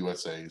Junior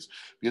USA's,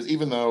 because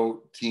even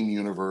though Team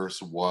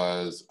Universe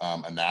was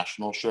a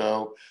national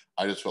show,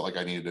 I just felt like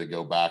I needed to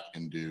go back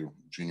and do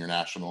junior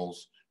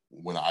nationals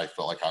when I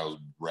felt like I was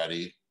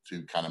ready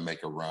to kind of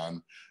make a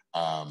run,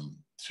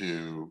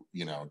 to,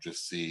 you know,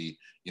 just see,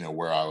 you know,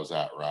 where I was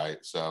at, right?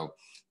 So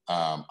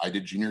I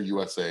did Junior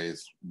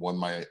USA's, won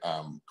my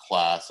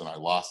class, and I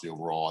lost the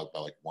overall by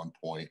like 1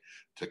 point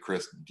to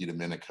Chris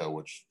DiDomenico,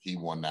 which he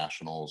won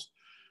nationals,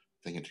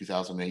 I think in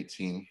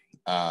 2018.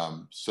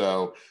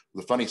 So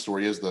the funny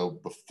story is, though,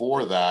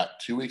 before that,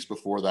 2 weeks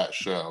before that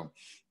show,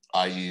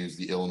 I used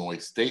the Illinois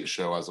State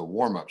show as a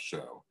warm-up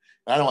show.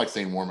 And I don't like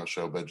saying warm-up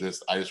show, but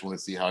I just want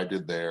to see how I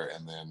did there,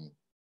 and then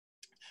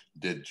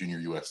did Junior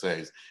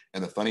USA's.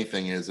 And the funny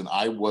thing is, and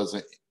I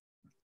wasn't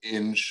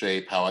in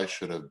shape how I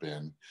should have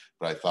been,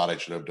 but I thought I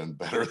should have done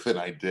better than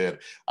I did.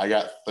 I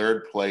got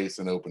third place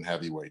in open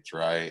heavyweights,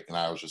 right? And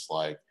I was just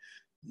like,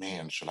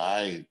 man, should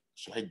I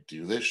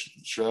do this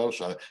show?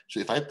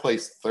 If I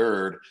place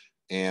third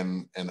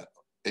in an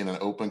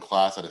open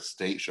class at a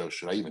state show,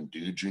 should I even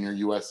do Junior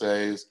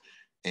USA's?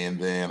 And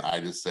then I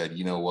just said,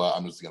 you know what,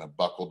 I'm just going to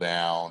buckle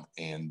down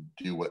and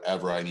do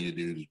whatever I need to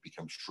do to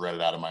become shredded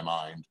out of my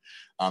mind.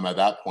 At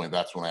that point,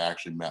 that's when I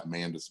actually met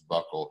Mandus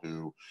Buckle,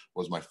 who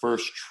was my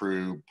first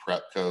true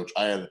prep coach.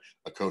 I had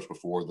a coach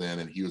before then,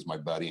 and he was my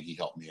buddy, and he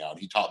helped me out.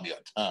 He taught me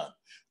a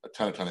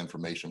ton of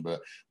information, but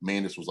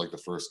Mandus was like the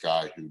first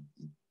guy who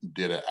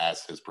did it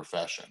as his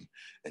profession.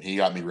 And he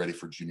got me ready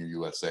for Junior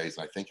USA's.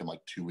 And I think in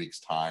like 2 weeks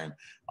time,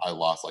 I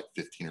lost like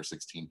 15 or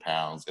 16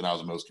 pounds, and I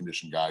was the most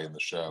conditioned guy in the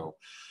show.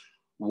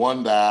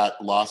 Won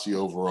that, lost the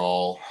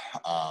overall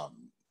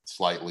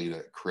slightly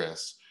to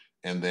Chris.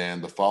 And then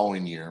the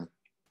following year,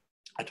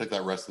 I took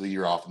that rest of the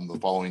year off. And the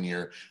following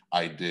year,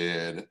 I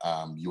did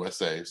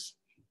USA's,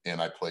 and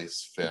I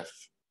placed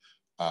fifth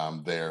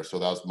there. So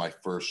that was my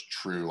first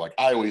true, like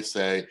I always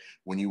say,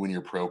 when you win your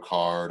pro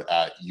card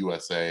at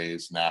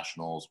USA's,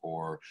 nationals,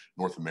 or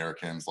North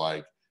Americans,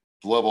 like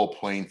the level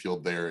playing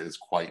field there is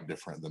quite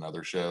different than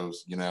other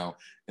shows, you know?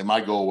 And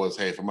my goal was,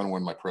 hey, if I'm going to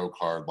win my pro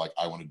card, like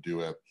I want to do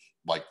it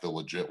like the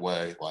legit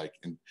way. Like,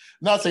 and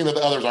not saying that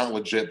the others aren't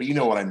legit, but you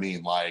know what I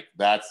mean? Like,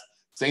 that's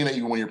saying that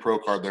you win your pro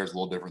card there is a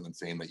little different than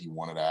saying that you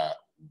won it at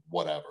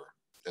whatever,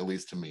 at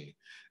least to me.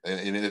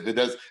 And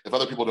if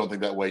other people don't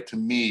think that way, to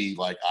me,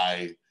 like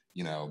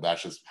you know,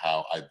 that's just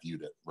how I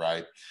viewed it,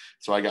 right?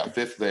 So I got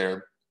fifth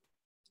there.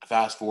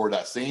 Fast forward,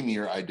 that same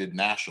year, I did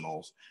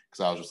nationals,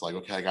 because I was just like,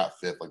 okay, I got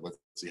fifth. Like, let's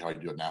see how I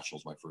do at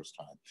nationals my first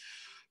time.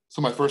 So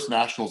my first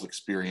nationals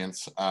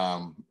experience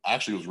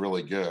actually was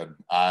really good.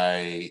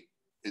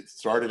 It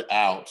started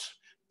out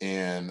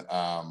in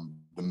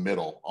the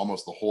middle,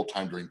 almost the whole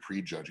time during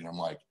prejudging. I'm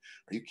like,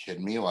 are you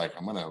kidding me? Like,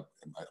 am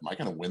I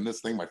gonna win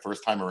this thing my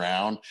first time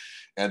around?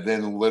 And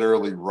then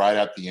literally right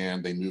at the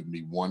end, they moved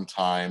me one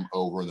time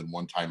over and then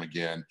one time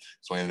again.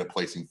 So I ended up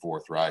placing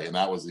fourth, right? And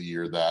that was the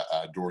year that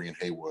Dorian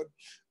Haywood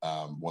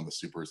won the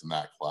supers in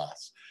that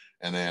class.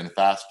 And then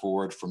fast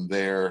forward from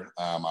there,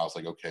 I was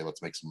like, okay,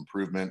 let's make some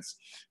improvements.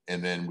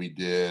 And then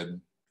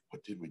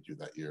what did we do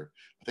that year?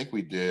 I think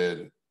we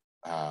did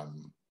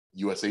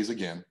USA's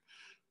again,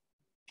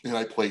 and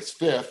I placed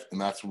fifth.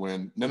 And that's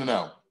when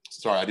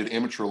sorry, I did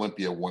Amateur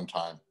Olympia one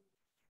time.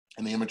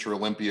 And the Amateur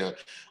Olympia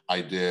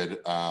I did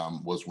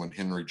was when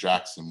Henry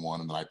Jackson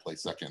won, and then I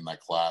placed second in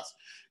that class.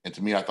 And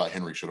to me, I thought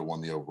Henry should have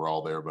won the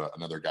overall there, but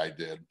another guy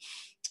did.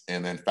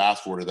 And then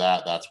fast forward to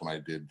that's when I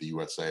did the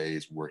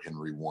USA's, where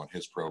Henry won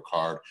his pro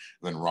card,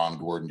 and then Ron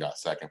Gordon got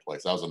second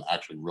place. That was an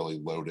actually really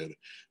loaded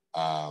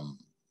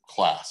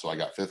class. So I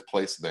got fifth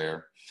place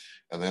there.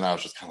 And then I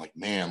was just kind of like,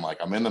 man, like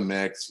I'm in the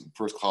mix.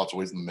 First call, it's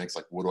always in the mix.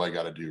 Like, what do I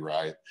got to do?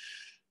 Right.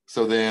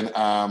 So then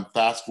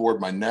fast forward,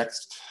 my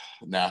next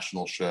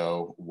national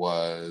show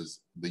was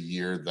the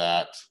year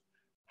that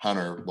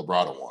Hunter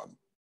Labrada won.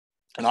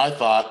 And I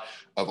thought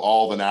of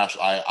all the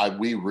national,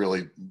 we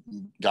really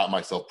got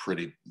myself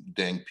pretty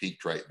dang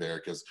peaked right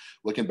there, because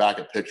looking back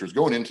at pictures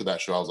going into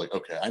that show, I was like,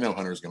 okay, I know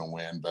Hunter's going to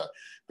win, but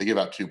they give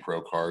out 2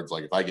 pro cards.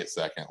 Like if I get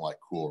second, like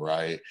cool,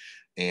 right?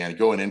 And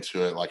going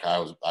into it, like I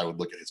would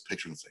look at his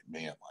picture and say,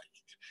 man, like,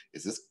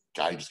 is this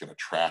guy just going to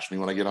trash me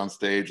when I get on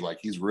stage? Like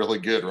he's really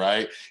good,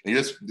 right? And he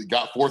just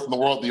got 4th in the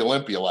world at the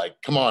Olympia. Like,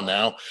 come on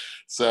now.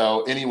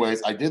 So,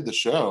 anyways, I did the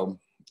show,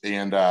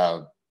 and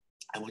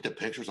I looked at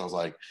pictures. I was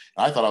like,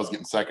 I thought I was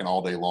getting second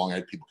all day long. I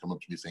had people come up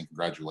to me saying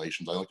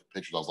congratulations. I looked at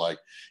pictures. I was like,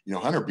 you know,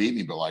 Hunter beat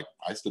me, but like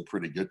I stood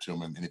pretty good to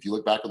him. And if you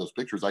look back at those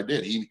pictures, I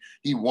did.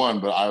 He won,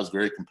 but I was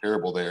very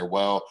comparable there.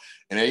 Well,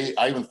 and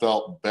I even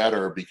felt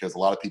better because a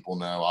lot of people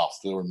know, I'll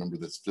still remember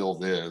this, Phil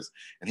Viz,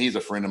 and he's a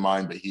friend of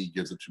mine, but he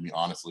gives it to me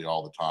honestly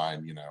all the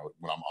time, you know,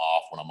 when I'm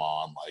off, when I'm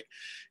on, like,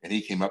 and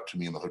he came up to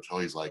me in the hotel.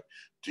 He's like,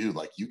 dude,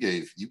 like you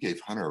gave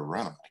Hunter a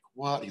run. I'm like,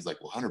 what? He's like,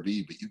 well, Hunter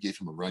B, but you gave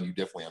him a run. You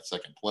definitely have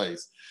second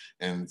place.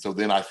 And so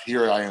then I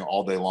am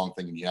all day long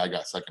thinking, yeah, I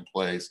got second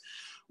place.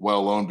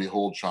 Well, lo and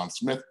behold, Sean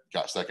Smith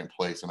got second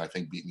place, and I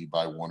think beat me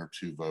by 1 or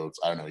 2 votes.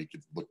 I don't know. You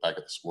could look back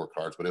at the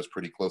scorecards, but it was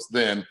pretty close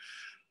then.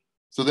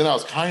 So then I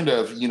was kind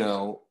of, you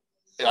know,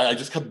 I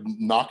just kept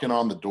knocking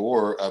on the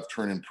door of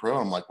turning pro.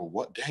 I'm like, well,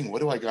 what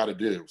do I got to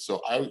do?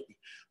 So I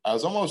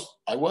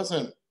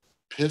wasn't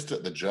pissed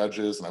at the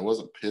judges, and I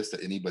wasn't pissed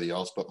at anybody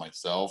else but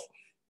myself.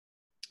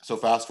 So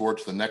fast forward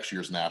to the next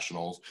year's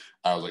nationals,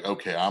 I was like,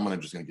 okay, I'm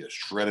just going to get as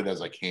shredded as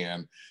I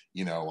can.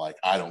 You know, like,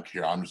 I don't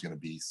care. I'm just going to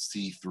be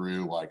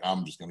see-through. Like,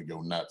 I'm just going to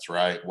go nuts.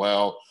 Right.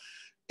 Well,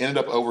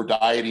 ended up over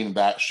dieting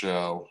that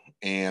show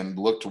and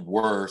looked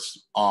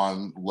worse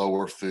on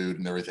lower food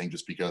and everything,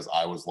 just because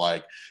I was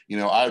like, you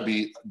know, I'd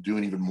be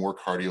doing even more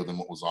cardio than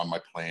what was on my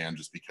plan,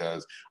 just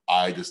because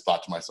I just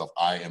thought to myself,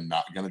 I am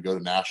not going to go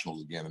to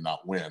nationals again and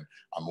not win.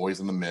 I'm always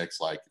in the mix.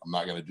 Like, I'm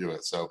not going to do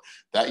it. So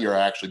that year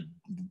I actually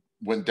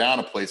went down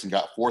a place and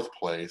got 4th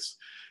place.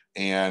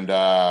 And,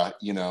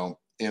 you know,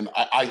 and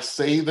I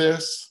say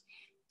this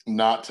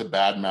not to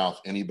badmouth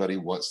anybody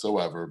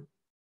whatsoever.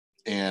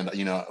 And,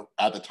 you know,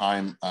 at the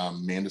time,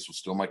 Mandis was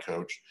still my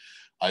coach.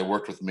 I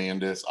worked with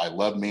Mandis. I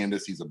love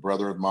Mandis. He's a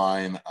brother of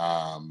mine.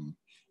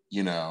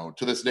 You know,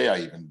 to this day, I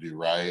even do,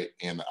 right?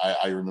 And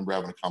I remember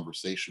having a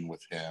conversation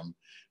with him,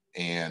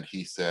 and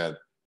he said,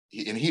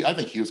 I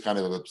think he was kind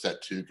of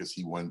upset too, because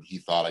he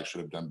thought I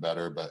should have done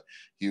better, but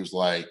he was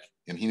like,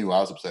 and he knew I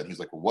was upset. He was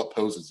like, well, what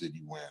poses did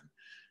you win?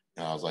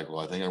 And I was like,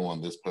 well, I think I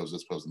won this pose,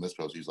 and this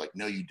pose. He was like,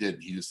 no, you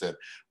didn't. He just said,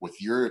 with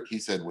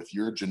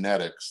your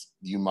genetics,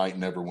 you might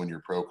never win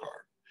your pro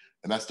card.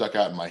 And that stuck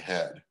out in my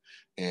head.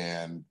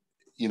 And,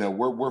 you know,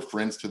 we're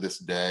friends to this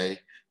day.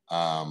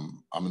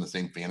 I'm in the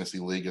same fantasy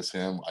league as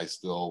him. I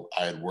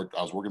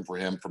was working for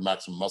him for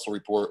Maximum Muscle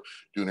Report,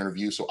 doing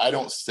interviews. So I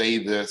don't say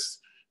this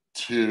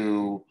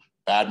to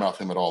badmouth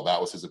him at all.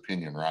 That was his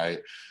opinion, right?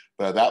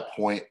 But at that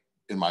point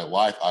in my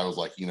life, I was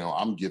like, you know,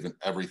 I'm giving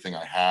everything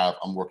I have.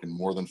 I'm working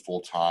more than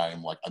full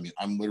time. Like, I mean,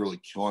 I'm literally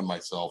killing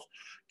myself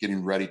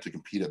getting ready to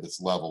compete at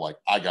this level. Like,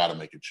 I got to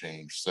make a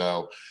change.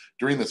 So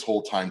during this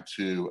whole time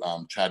too,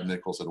 Chad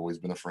Nicholls had always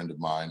been a friend of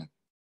mine.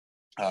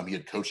 He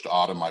had coached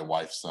Autumn, my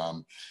wife's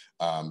son.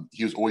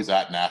 He was always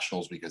at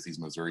nationals because he's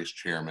Missouri's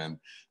chairman.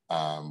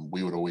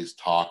 We would always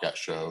talk at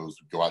shows,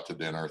 go out to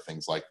dinner,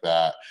 things like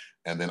that.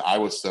 And then I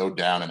was so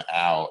down and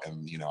out,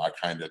 and, you know, I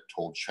kind of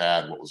told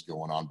Chad what was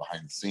going on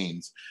behind the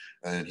scenes.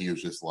 And he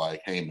was just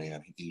like, hey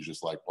man, he's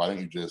just like, why don't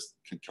you just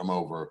come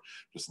over?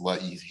 Just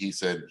he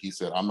said,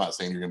 I'm not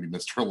saying you're going to be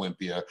Mr.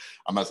 Olympia.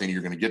 I'm not saying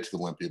you're going to get to the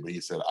Olympia, but he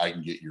said, I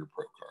can get your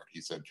pro card.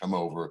 He said, come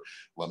over,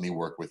 let me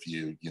work with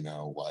you, you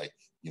know, like,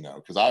 you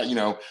know, because you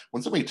know,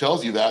 when somebody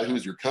tells you that,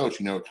 who's your coach,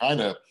 you know, it kind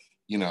of,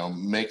 you know,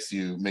 makes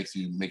you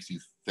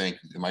think,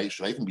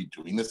 should I even be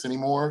doing this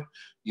anymore?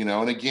 You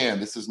know, and again,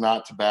 this is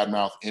not to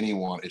badmouth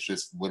anyone. It's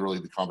just literally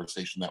the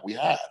conversation that we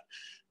had,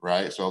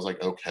 right? So I was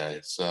like, okay.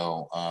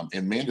 So,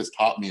 and Mandis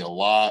taught me a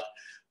lot.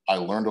 I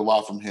learned a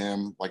lot from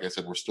him. Like I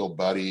said, we're still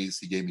buddies.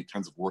 He gave me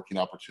tons of working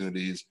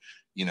opportunities.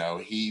 You know,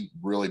 he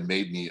really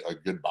made me a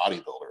good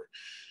bodybuilder.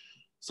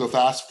 So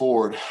fast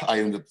forward, I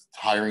ended up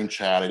hiring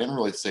Chad. I didn't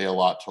really say a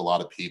lot to a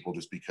lot of people,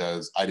 just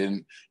because I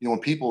didn't, you know, when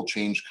people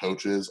change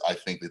coaches, I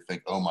think they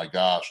think, oh my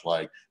gosh,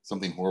 like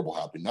something horrible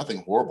happened.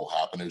 Nothing horrible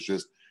happened. It was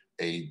just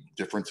a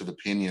difference of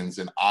opinions.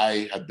 And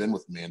I had been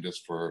with Mandis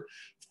for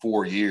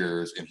 4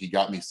 years, and he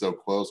got me so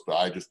close, but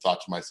I just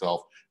thought to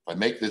myself, if I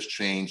make this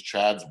change,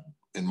 Chad's,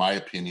 in my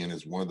opinion,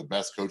 is one of the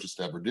best coaches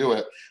to ever do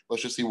it.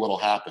 Let's just see what'll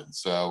happen.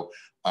 So,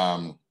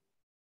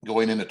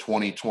 going into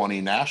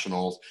 2020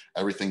 nationals,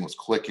 everything was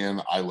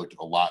clicking. I looked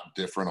a lot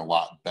different, a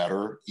lot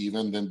better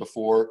even than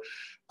before.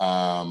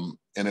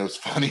 And it was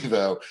funny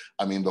though.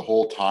 I mean, the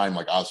whole time,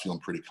 like I was feeling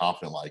pretty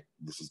confident, like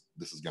this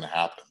is going to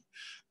happen.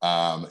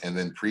 And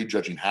then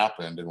prejudging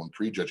happened. And when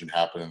prejudging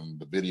happened, and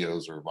the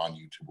videos are on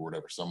YouTube or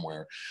whatever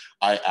somewhere,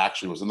 I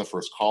actually was in the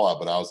first call out,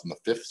 but I was in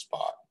the 5th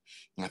spot.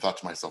 And I thought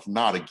to myself,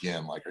 not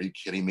again. Like, are you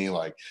kidding me?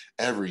 Like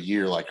every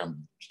year, like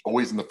I'm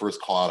always in the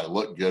first call out. I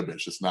look good, but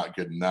it's just not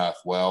good enough.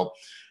 Well,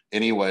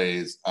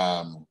 anyways,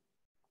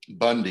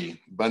 Bundy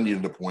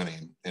ended up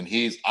winning. And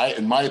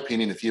in my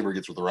opinion, if he ever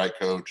gets with the right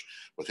coach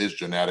with his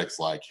genetics,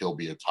 like he'll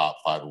be a top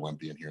 5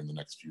 Olympian here in the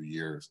next few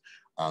years.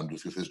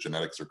 Just because his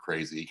genetics are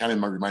crazy. He kind of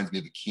reminds me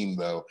of the King,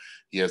 though.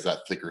 He has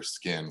that thicker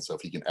skin. So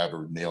if he can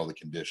ever nail the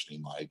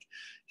conditioning, like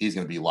he's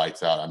going to be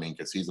lights out. I mean,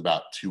 because he's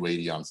about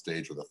 280 on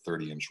stage with a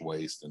 30-inch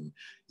waist, and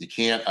you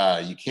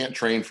can't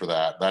train for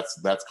that.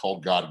 That's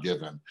called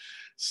God-given.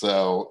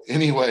 So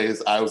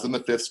anyways, I was in the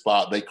 5th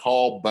spot. They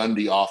called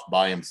Bundy off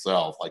by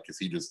himself, like, because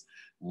he just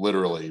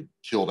literally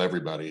killed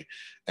everybody.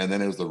 And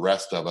then it was the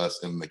rest of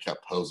us, and they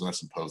kept posing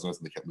us, and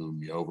they kept moving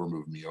me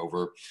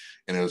over.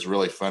 And it was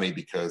really funny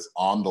because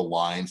on the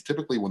lines,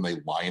 typically when they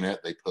line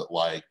it, they put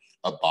like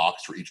a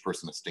box for each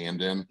person to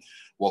stand in.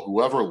 Well,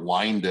 whoever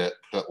lined it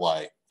put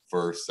like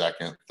 1st,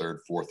 2nd, 3rd,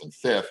 4th, and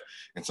 5th.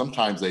 And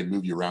sometimes they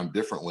move you around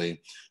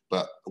differently.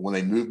 But when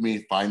they moved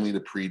me finally to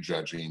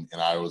prejudging,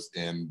 and I was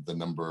in the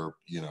number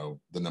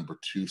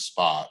 2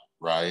 spot,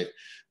 right?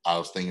 I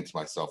was thinking to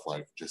myself,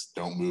 like, just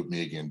don't move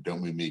me again.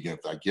 Don't move me again.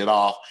 If I get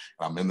off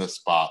and I'm in this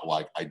spot,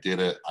 like I did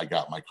it, I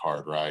got my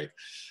card, right?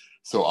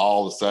 So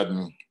all of a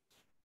sudden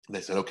they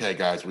said, okay,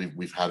 guys,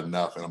 we've had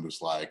enough. And I'm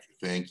just like,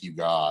 thank you,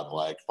 God.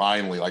 Like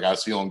finally, like I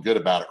was feeling good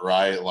about it,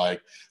 right?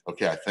 Like,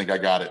 okay, I think I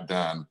got it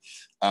done.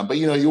 But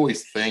you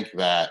always think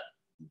that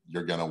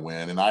you're going to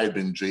win. And I had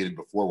been jaded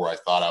before where I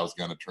thought I was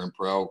going to turn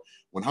pro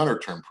when Hunter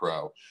turned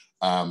pro.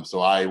 So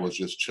I was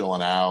just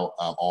chilling out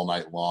all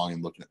night long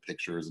and looking at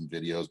pictures and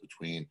videos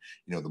between,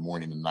 the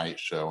morning and night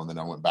show. And then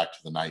I went back to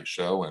the night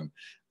show and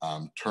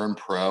turned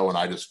pro. And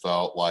I just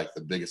felt like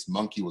the biggest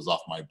monkey was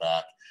off my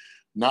back.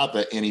 Not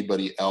that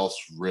anybody else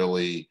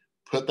really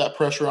put that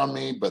pressure on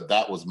me, but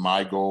that was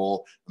my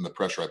goal and the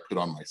pressure I put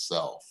on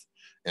myself.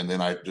 And then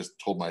I just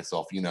told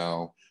myself,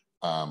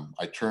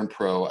 I turned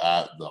pro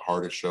at the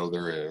hardest show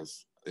there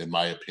is, in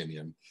my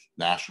opinion,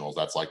 nationals.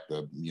 That's like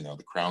the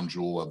crown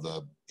jewel of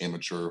the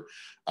amateur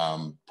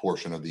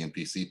portion of the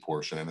NPC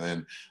portion. And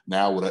then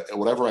now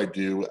whatever I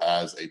do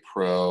as a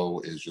pro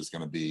is just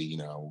going to be,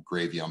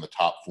 gravy on the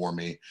top for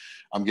me.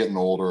 I'm getting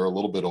older, a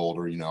little bit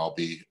older, I'll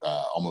be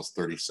almost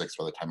 36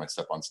 by the time I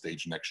step on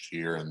stage next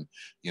year. And,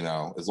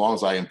 as long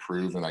as I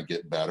improve and I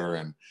get better,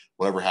 and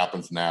whatever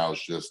happens now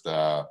is just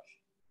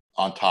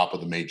on top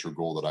of the major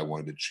goal that I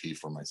wanted to achieve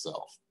for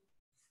myself.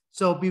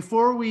 So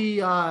before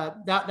we,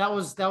 that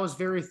was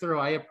very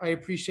thorough. I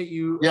appreciate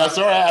you. Yeah,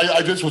 sorry,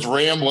 I just was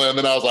rambling,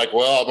 and I was like,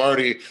 well,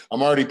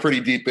 I'm already pretty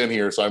deep in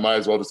here, so I might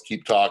as well just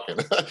keep talking.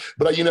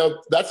 But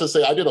that's to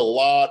say, I did a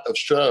lot of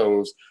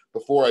shows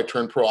before I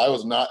turned pro. I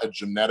was not a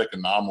genetic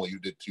anomaly who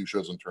did 2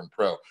 shows and turned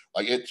pro.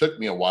 Like it took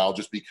me a while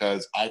just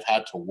because I've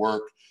had to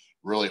work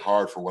really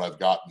hard for what I've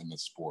gotten in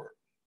this sport.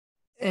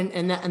 And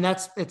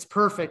it's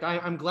perfect.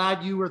 I'm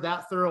glad you were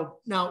that thorough.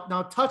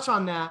 Now touch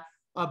on that,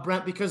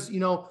 Brent, because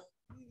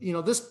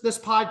this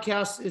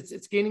podcast,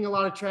 it's gaining a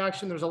lot of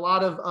traction. There's a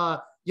lot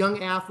of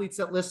young athletes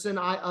that listen,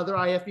 other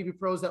IFBB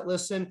pros that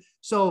listen.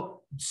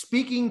 So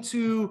speaking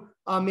to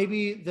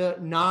maybe the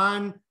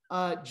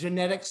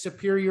non-genetic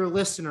superior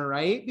listener,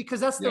 right?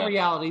 Because that's the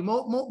reality.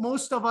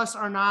 Most of us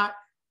are not,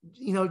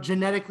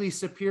 genetically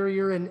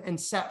superior and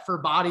set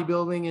for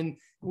bodybuilding, and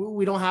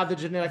we don't have the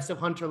genetics of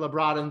Hunter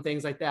Labrada and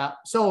things like that.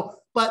 So,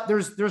 but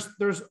there's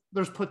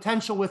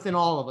potential within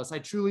all of us. I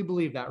truly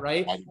believe that,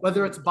 right?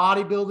 Whether it's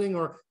bodybuilding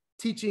or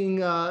teaching,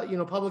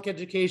 public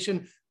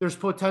education, there's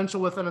potential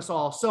within us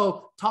all.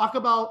 So talk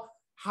about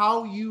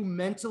how you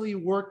mentally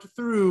worked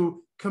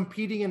through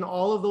competing in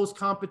all of those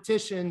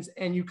competitions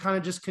and you kind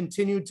of just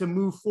continued to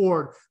move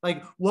forward.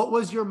 Like, what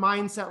was your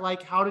mindset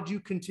like? How did you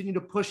continue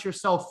to push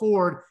yourself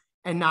forward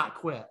and not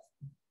quit?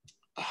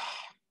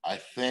 I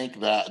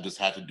think that just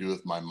had to do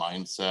with my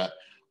mindset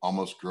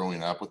almost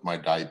growing up with my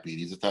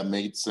diabetes, if that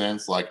made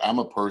sense. Like I'm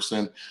a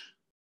person,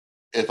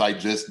 if I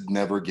just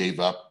never gave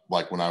up,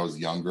 like when I was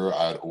younger,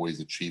 I'd always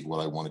achieve what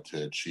I wanted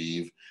to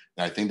achieve.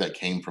 And I think that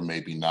came from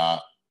maybe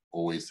not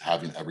always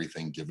having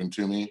everything given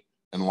to me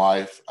in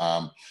life.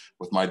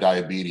 With my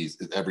diabetes,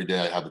 every day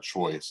I have a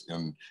choice.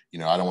 And,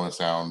 I don't want to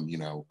sound,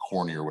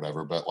 corny or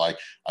whatever, but like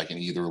I can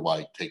either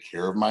like take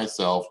care of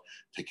myself,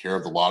 take care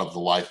of a lot of the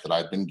life that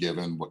I've been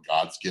given, what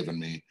God's given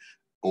me,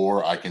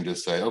 or I can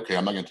just say, okay,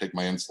 I'm not going to take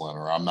my insulin,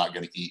 or I'm not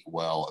going to eat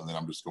well, and then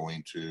I'm just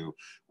going to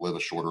live a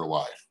shorter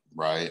life,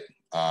 right?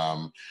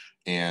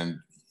 And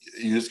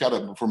you just got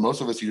to, for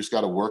most of us, you just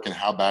got to work. And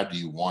how bad do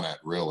you want it,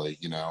 really?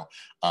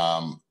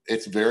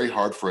 It's very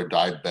hard for a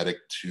diabetic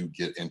to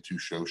get into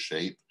show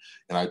shape.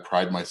 And I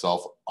pride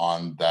myself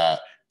on that.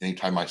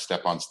 Anytime I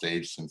step on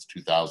stage since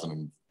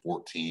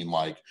 2014,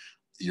 like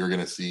you're going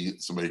to see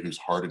somebody who's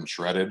hard and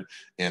shredded.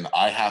 And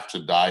I have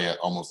to diet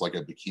almost like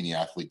a bikini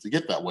athlete to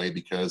get that way,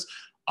 because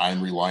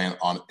I'm reliant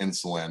on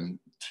insulin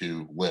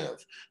to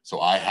live. So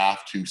I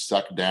have to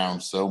suck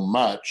down so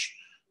much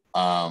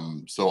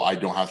so I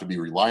don't have to be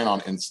reliant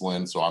on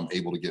insulin. So I'm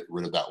able to get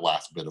rid of that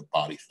last bit of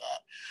body fat.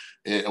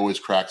 It always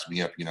cracks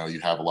me up. You know, you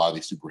have a lot of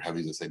these super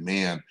heavies that say,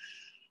 man,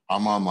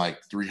 I'm on like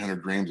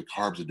 300 grams of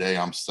carbs a day.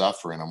 I'm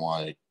suffering. I'm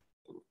like,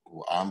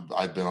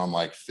 I've been on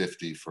like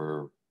 50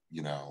 for,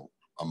 you know,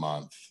 a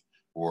month.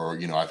 Or,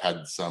 you know, I've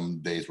had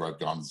some days where I've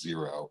gone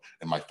 0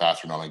 and my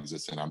fats are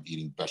non-existent. I'm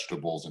eating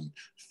vegetables and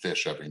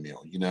fish every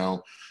meal, you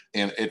know,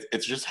 and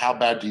it's just how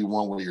bad do you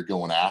want what you're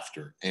going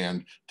after?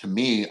 And to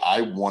me,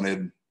 I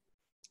wanted,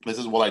 this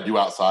is what I do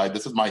outside.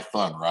 This is my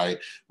fun, right?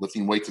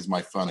 Lifting weights is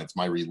my fun. It's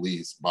my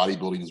release.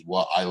 Bodybuilding is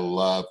what I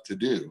love to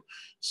do.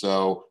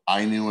 So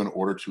I knew in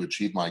order to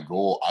achieve my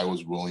goal, I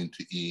was willing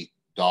to eat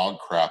dog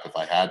crap if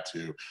I had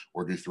to,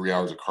 or do 3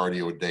 hours of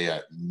cardio a day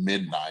at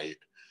midnight,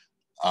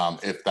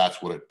 if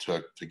that's what it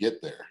took to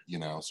get there, you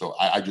know? So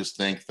I just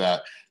think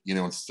that, you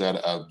know, instead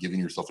of giving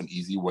yourself an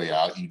easy way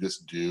out, you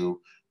just do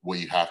what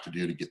you have to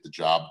do to get the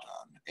job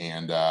done.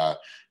 And,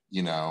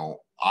 you know,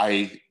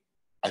 I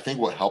think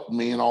what helped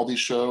me in all these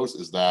shows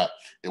is that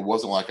it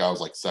wasn't like I was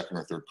like second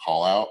or third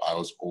call out. I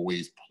was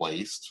always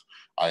placed.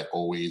 I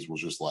always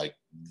was just like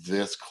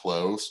this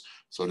close.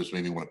 So it just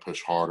made me want to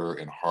push harder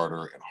and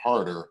harder and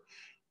harder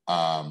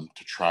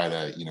to try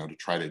to, you know, to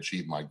try to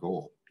achieve my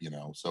goal, you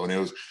know? So, and it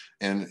was,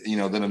 and, you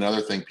know, then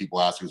another thing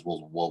people ask is,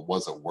 well,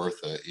 was it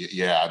worth it?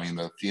 Yeah. I mean,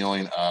 the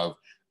feeling of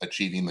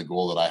achieving the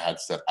goal that I had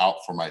set out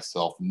for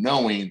myself,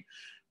 knowing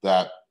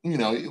that, you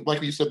know,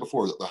 like you said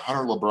before, the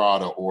Hunter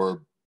Labrada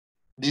or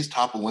these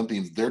top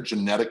Olympians, their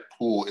genetic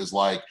pool is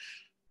like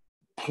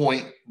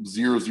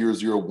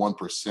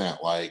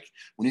 0.0001%. Like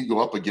when you go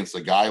up against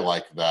a guy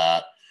like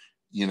that,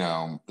 you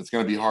know, it's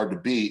going to be hard to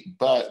beat,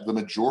 but the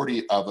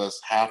majority of us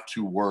have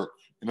to work.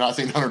 I'm not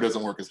saying Hunter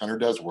doesn't work, because Hunter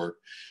does work,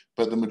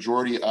 but the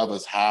majority of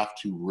us have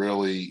to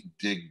really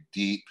dig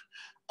deep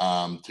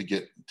to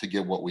get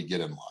what we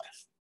get in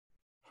life.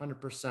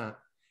 100%.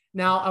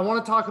 Now I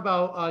want to talk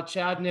about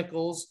Chad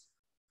Nicholls.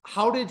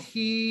 How did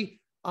he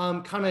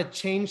kind of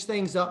change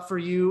things up for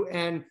you,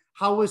 and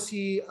how was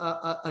he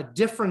a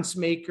difference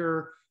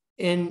maker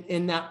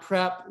in that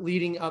prep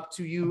leading up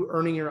to you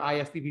earning your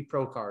IFBB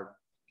Pro card?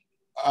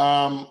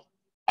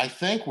 I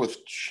think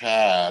with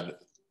Chad,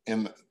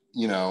 and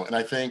you know, and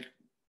I think,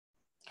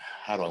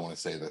 how do I want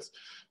to say this?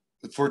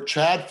 For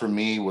Chad, for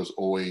me, he was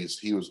always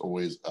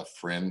a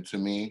friend to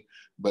me,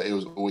 but it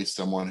was always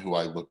someone who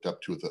I looked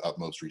up to with the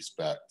utmost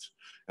respect.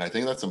 And I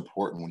think that's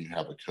important when you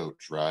have a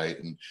coach, right?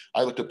 And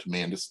I looked up to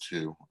Mandis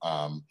too.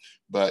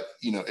 But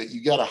you know,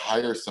 you got to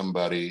hire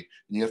somebody,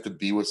 and you have to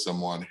be with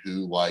someone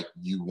who like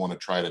you want to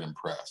try to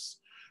impress.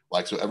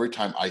 Like, so every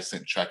time I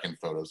sent check-in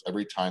photos,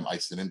 every time I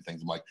sent in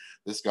things, I'm like,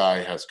 this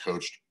guy has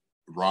coached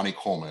Ronnie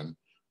Coleman,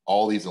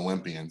 all these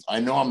Olympians. I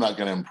know I'm not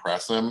going to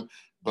impress him,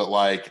 but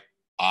like,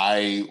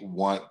 I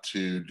want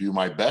to do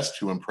my best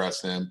to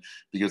impress him,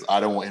 because I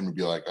don't want him to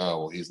be like, oh,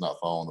 well, he's not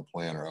following the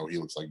plan, or, oh, he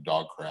looks like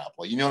dog crap.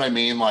 Like, you know what I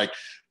mean? Like,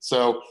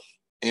 so,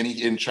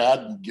 and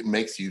Chad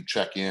makes you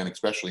check in,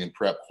 especially in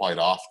prep, quite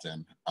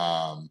often.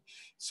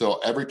 So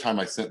every time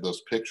I sent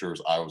those pictures,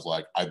 I was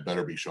like, I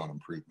better be showing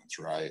improvements,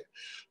 right?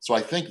 So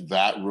I think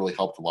that really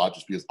helped a lot,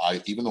 just because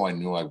even though I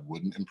knew I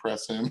wouldn't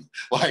impress him,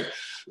 like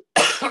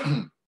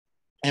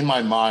in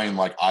my mind,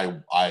 like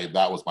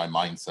that was my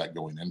mindset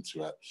going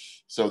into it.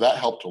 So that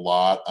helped a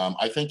lot.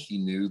 I think he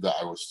knew that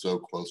I was so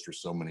close for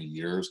so many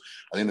years.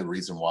 I think the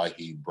reason why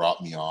he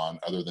brought me on,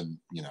 other than,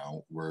 you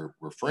know, we're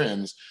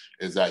friends,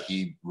 is that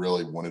he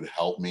really wanted to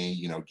help me,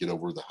 you know, get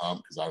over the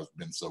hump, because I've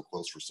been so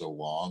close for so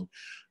long.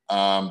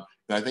 And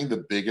I think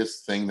the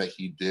biggest thing that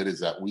he did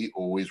is that we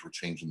always were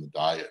changing the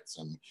diets,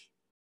 and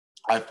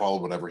I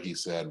followed whatever he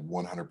said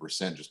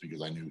 100%, just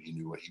because I knew he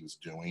knew what he was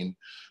doing.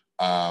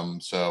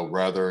 So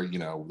rather, you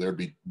know, there'd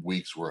be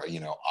weeks where, you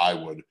know, I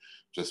would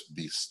just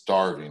be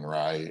starving,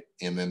 right?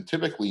 And then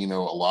typically, you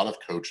know, a lot of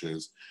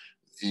coaches,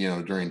 you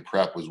know, during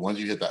prep, was once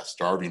you hit that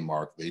starving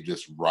mark, they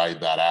just ride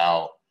that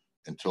out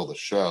until the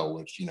show,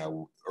 which, you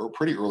know, or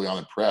pretty early on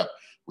in prep,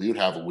 we would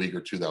have a week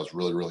or two that was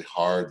really, really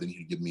hard. Then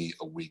he'd give me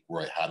a week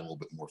where I had a little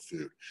bit more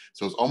food.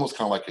 So it's almost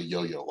kind of like a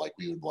yo-yo. Like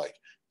we would like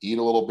eat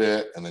a little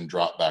bit and then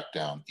drop back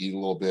down, eat a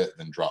little bit,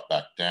 then drop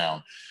back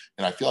down.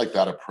 And I feel like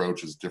that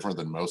approach is different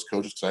than most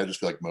coaches, because I just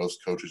feel like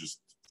most coaches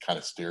just kind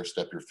of stair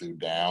step your food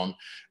down.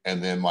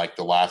 And then like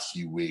the last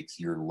few weeks,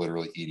 you're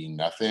literally eating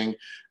nothing.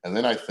 And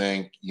then I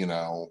think, you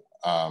know,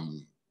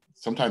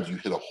 sometimes you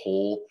hit a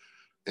hole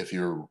if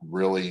you're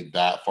really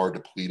that far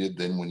depleted.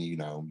 Then when you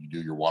know you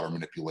do your water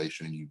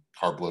manipulation and you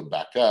carb load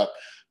back up,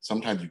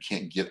 sometimes you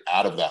can't get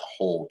out of that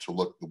hole to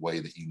look the way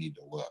that you need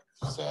to look.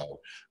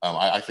 So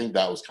I think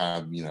that was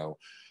kind of, you know,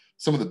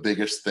 some of the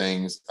biggest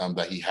things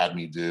that he had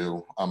me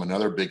do.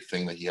 Another big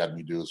thing that he had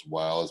me do as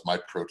well is my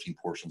protein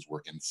portions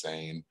were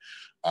insane.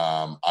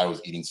 I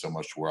was eating so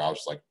much to where I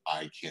was like,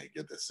 I can't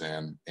get this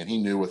in. And he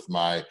knew with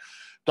my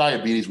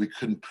diabetes, we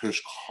couldn't push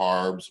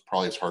carbs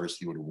probably as hard as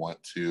he would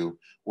want to,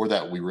 or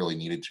that we really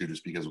needed to,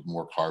 just because with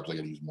more carbs, I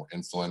got to use more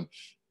insulin.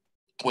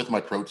 with my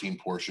protein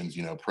portions,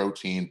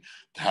 protein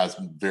has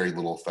very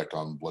little effect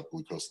on blood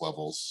glucose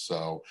levels.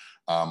 So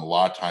a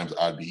lot of times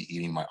I'd be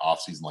eating my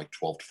off season like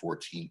 12 to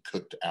 14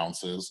 cooked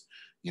ounces,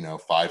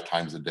 5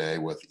 times a day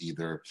with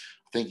either,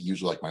 I think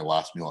usually like my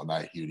last meal at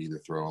night, he would either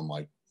throw in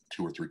like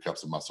 2 or 3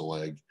 cups of muscle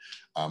egg,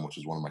 which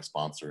is one of my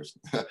sponsors,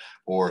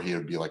 or he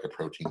would be like a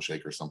protein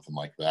shake or something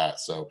like that.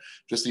 So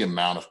just the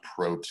amount of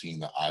protein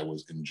that I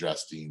was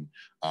ingesting,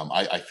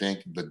 I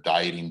think the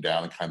dieting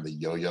down and kind of the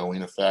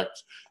yo-yoing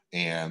effect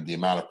and the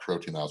amount of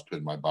protein that I was putting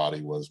in my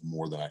body was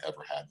more than I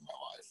ever had in my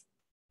life.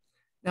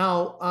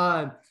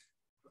 Now,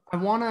 I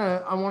want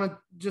to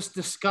just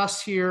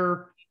discuss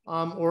here,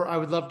 or I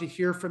would love to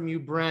hear from you,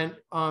 Brent,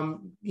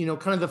 kind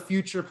of the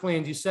future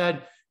plans. You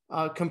said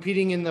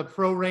competing in the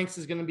pro ranks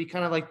is going to be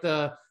kind of like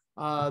the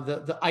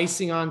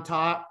icing on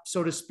top,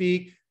 so to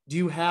speak. Do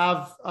you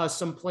have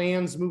some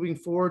plans moving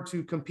forward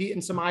to compete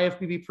in some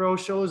IFBB Pro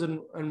shows?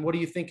 And what are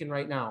you thinking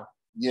right now?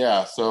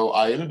 Yeah, so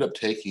I ended up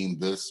taking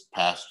this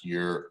past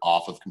year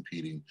off of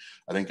competing.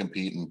 I didn't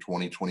compete in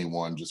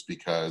 2021 just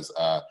because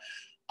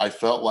I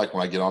felt like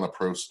when I get on a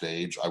pro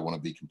stage, I want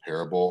to be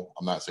comparable.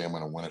 I'm not saying I'm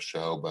going to win a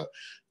show, but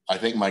I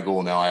think my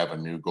goal now, I have a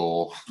new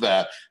goal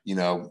that,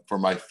 for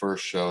my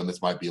first show, and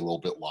this might be a little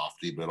bit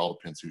lofty, but it all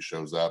depends who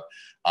shows up.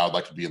 I would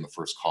like to be in the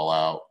first call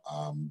out.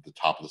 The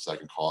top of the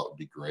second call out would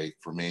be great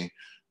for me.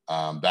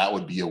 That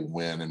would be a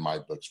win in my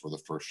books for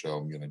the first show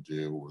I'm going to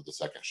do, or the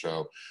second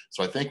show.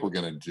 So I think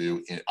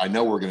I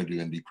know we're going to do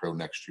Indy Pro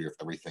next year if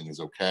everything is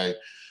okay.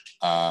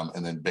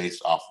 And then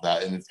based off of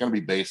that, and it's going to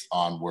be based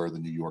on where the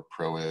New York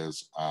Pro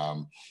is.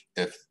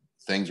 If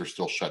things are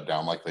still shut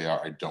down like they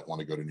are, I don't want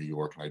to go to New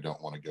York and I don't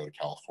want to go to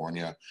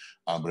California.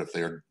 But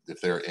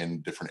if they're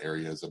in different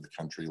areas of the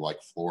country, like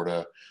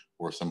Florida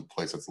or some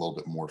place that's a little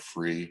bit more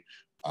free,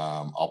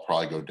 I'll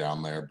probably go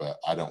down there, but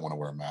I don't want to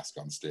wear a mask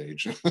on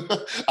stage.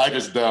 I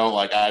just don't.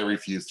 I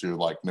refuse to.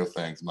 No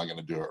thanks. I'm not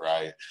going to do it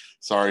right.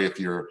 Sorry if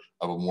you're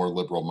of a more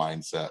liberal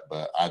mindset,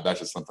 but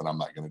that's just something I'm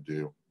not going to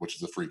do, which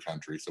is a free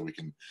country, so we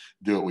can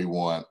do what we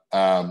want.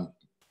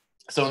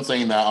 So in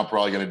saying that, I'm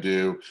probably going to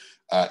do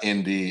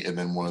Indy and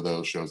then one of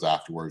those shows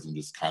afterwards and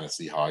just kind of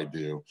see how I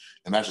do.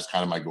 And that's just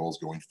kind of my goals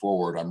going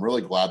forward. I'm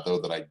really glad, though,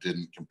 that I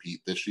didn't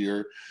compete this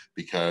year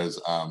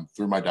because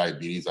through my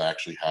diabetes, I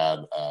actually had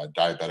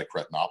diabetic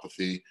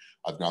retinopathy.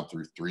 I've gone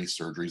through 3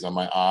 surgeries on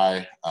my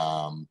eye,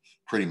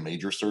 pretty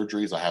major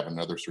surgeries. I have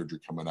another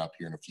surgery coming up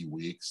here in a few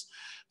weeks.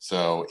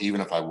 So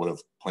even if I would have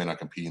planned on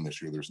competing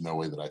this year, there's no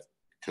way that I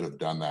could have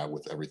done that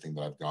with everything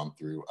that I've gone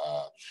through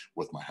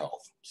with my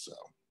health. So.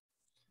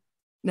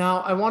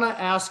 Now, I want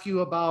to ask you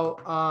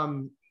about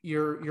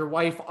your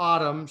wife,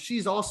 Autumn.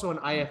 She's also an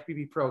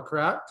IFBB Pro,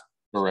 correct?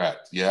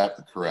 Correct. Yeah,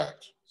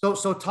 correct.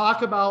 So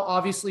talk about,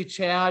 obviously,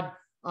 Chad,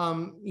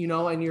 and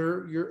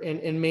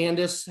and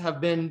Mandis have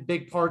been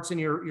big parts in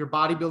your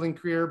bodybuilding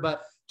career,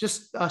 but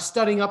just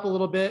studying up a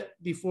little bit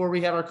before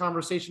we had our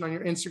conversation on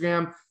your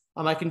Instagram,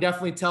 I can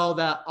definitely tell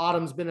that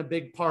Autumn's been a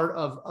big part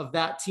of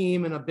that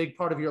team and a big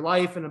part of your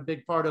life and a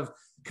big part of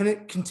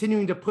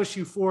continuing to push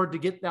you forward to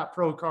get that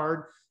pro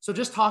card. So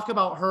just talk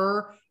about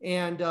her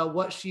and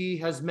what she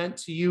has meant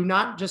to you,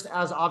 not just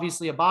as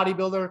obviously a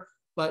bodybuilder,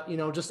 but,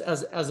 just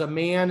as a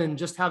man and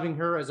just having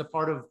her as a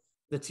part of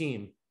the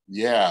team.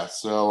 Yeah.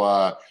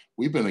 So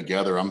we've been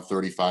together. I'm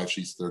 35.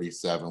 She's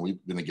 37. We've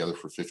been together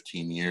for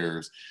 15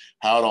 years.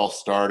 How it all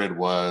started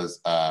was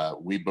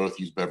we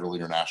both use Beverly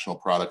International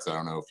products. I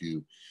don't know if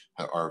you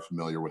are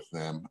familiar with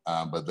them,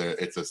 but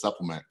it's a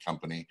supplement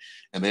company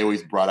and they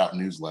always brought out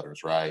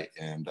newsletters. Right.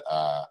 And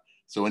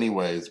so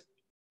anyways,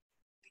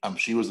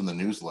 she was in the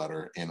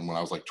newsletter, and when I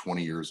was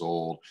 20 years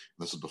old,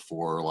 this was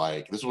before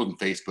this wasn't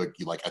Facebook.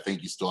 I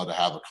think you still had to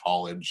have a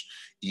college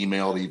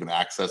email to even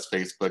access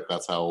Facebook.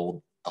 That's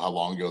how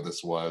long ago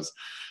this was.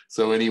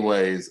 So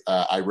anyways,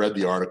 I read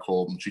the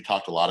article and she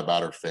talked a lot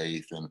about her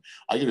faith, and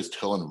I could just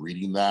tell in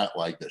reading that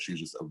that she's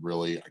just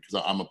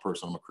because I'm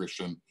a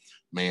Christian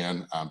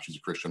man. She's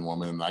a Christian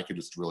woman, and I could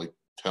just really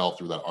tell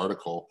through that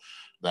article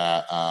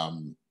that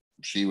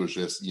she was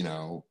just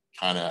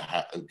kind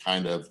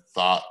of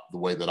thought the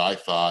way that I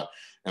thought.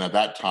 And at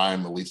that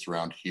time, at least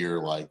around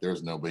here,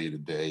 there's nobody to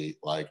date.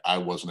 I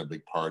wasn't a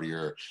big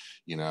partier,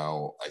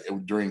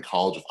 during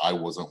college, if I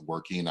wasn't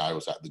working, I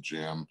was at the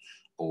gym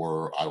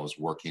or I was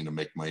working to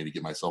make money to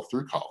get myself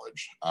through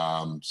college.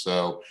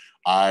 So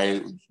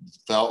I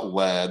felt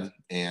led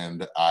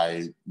and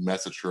I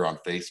messaged her on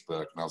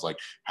Facebook and I was like,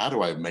 how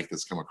do I make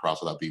this come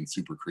across without being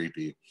super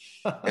creepy?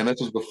 And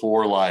this was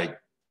before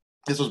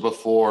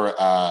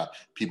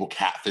people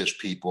catfish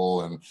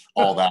people and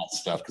all that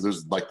stuff, because it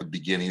was the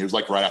beginning. It was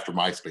right after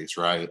MySpace,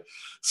 right?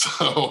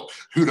 So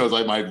who knows,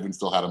 I might have even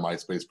still had a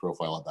MySpace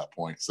profile at that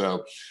point.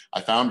 So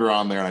I found her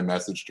on there and I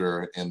messaged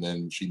her, and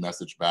then she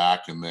messaged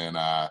back, and then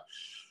I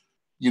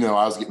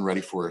was getting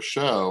ready for a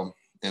show,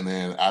 And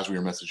then as we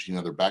were messaging each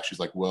other back, she's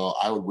like, well,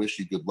 I would wish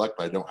you good luck,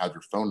 but I don't have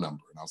your phone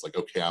number. And I was like,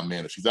 okay, I'm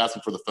in. If she's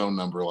asking for the phone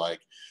number, like,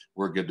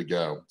 we're good to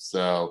go.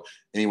 So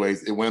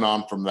anyways, it went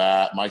on from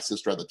that. My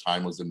sister at the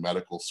time was in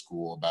medical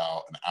school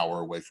about an hour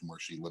away from where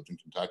she lived in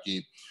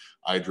Kentucky.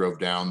 I drove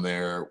down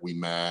there, we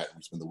met,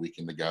 we spent the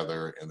weekend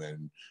together, and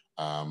then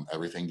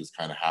everything just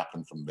kind of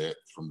happened from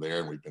there,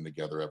 and we've been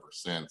together ever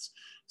since.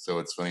 So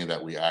it's funny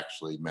that we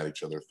actually met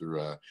each other through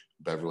a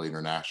Beverly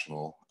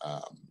International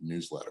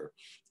newsletter.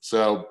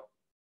 So,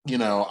 you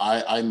know,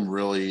 I'm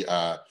really,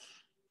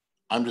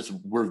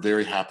 we're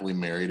very happily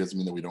married. Doesn't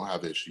mean that we don't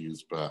have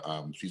issues, but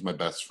she's my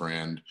best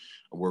friend.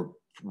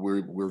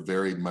 We're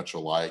very much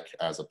alike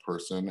as a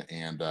person.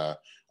 And I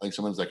think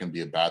sometimes that can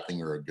be a bad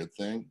thing or a good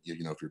thing,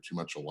 you know, if you're too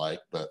much alike,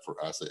 but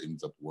for us, it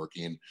ends up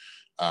working.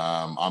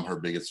 I'm her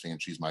biggest fan.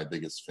 She's my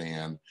biggest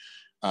fan.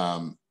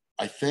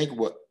 I think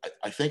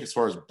as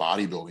far as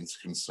bodybuilding is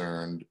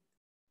concerned,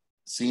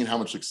 seeing how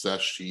much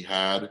success she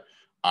had,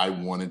 I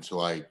wanted to,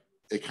 like,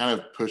 it kind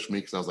of pushed me,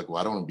 because I was like, well,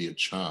 I don't want to be a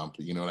chump.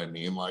 You know what I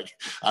mean? Like,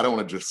 I don't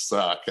want to just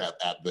suck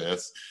at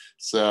this.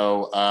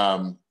 So,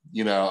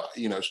 you know,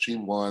 she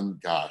won,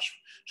 gosh,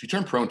 she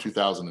turned pro in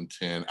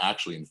 2010,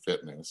 actually in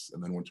fitness,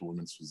 and then went to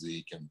women's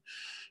physique, and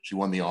she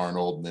won the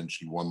Arnold, and then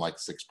she won like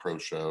 6 pro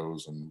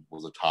shows and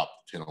was a top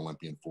 10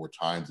 Olympian 4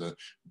 times. And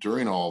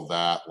during all of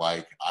that,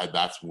 like,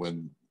 that's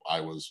when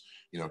I was,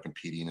 you know,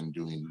 competing and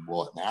doing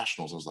well at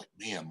nationals. I was like,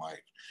 man,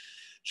 like,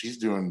 she's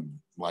doing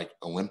like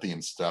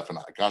Olympian stuff, and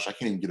gosh, I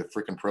can't even get a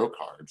freaking pro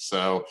card.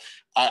 So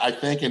I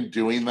think in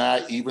doing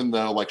that, even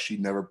though like she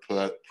never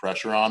put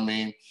pressure on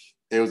me,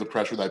 it was a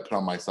pressure that I put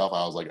on myself.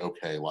 I was like,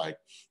 okay, like,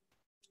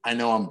 I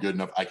know I'm good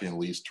enough. I can at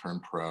least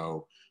turn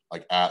pro,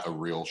 like at a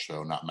real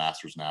show, not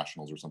Masters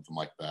Nationals or something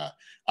like that.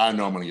 I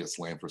know I'm going to get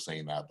slammed for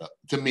saying that, but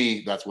to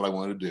me, that's what I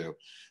wanted to do.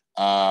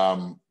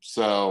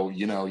 So,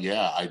 you know,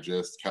 yeah, I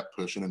just kept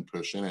pushing and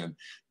pushing, and,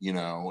 you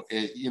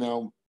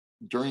know,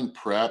 during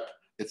prep,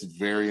 it's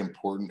very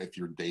important, if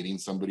you're dating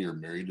somebody or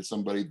married to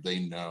somebody, they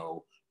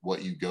know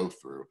what you go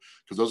through.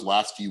 Because those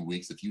last few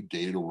weeks, if you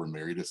dated or were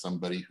married to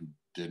somebody who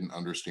didn't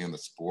understand the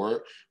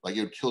sport, like,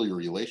 it would kill your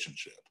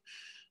relationship.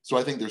 So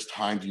I think there's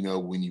times, you know,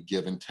 when you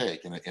give and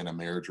take in a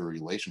marriage or a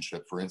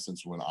relationship. For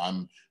instance, when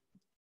I'm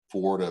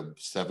 4 to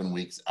 7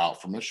 weeks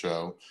out from a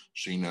show,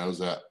 she knows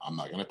that I'm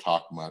not going to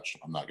talk much.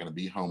 I'm not going to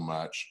be home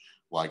much.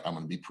 Like, I'm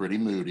going to be pretty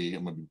moody.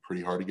 I'm going to be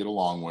pretty hard to get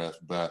along with,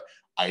 but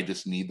I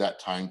just need that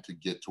time to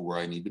get to where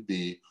I need to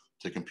be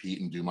to compete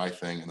and do my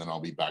thing. And then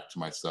I'll be back to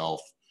myself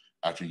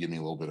after you give me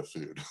a little bit of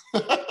food,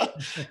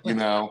 you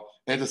know,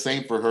 and it's the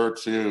same for her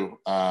too.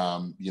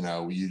 You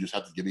know, you just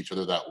have to give each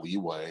other that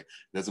leeway. It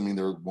doesn't mean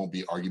there won't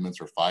be arguments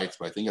or fights,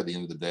 but I think at the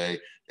end of the day,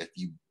 if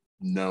you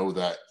know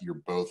that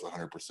you're both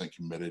 100%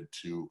 committed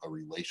to a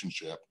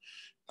relationship,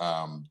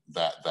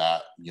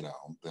 that you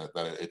know,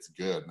 that it's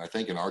good. And I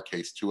think in our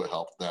case too, it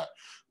helped that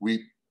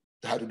we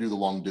had to do the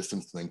long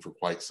distance thing for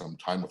quite some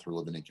time with her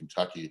living in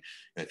Kentucky.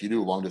 And if you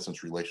do a long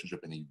distance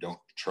relationship and you don't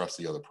trust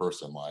the other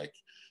person, like,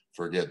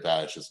 forget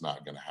that. It's just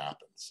not going to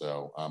happen.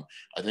 So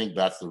I think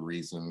that's the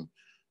reason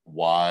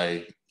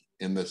why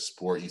in this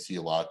sport you see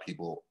a lot of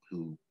people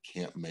who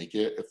can't make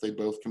it if they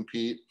both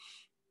compete.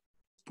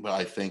 But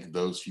I think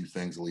those few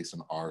things, at least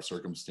in our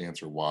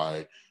circumstance, are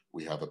why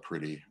we have a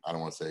pretty, I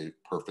don't want to say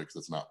perfect, because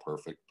it's not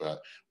perfect, but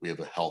we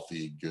have a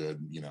healthy, good,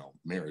 you know,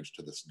 marriage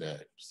to this day.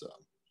 So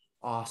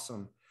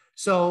Awesome.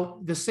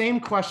 So the same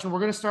question, we're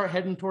going to start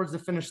heading towards the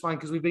finish line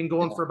because we've been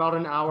going for about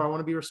an hour. I want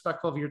to be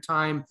respectful of your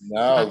time.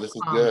 No, this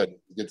is good.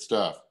 Good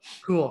stuff.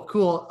 Cool.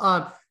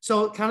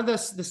 So kind of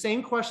the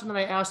same question that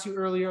I asked you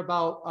earlier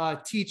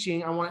about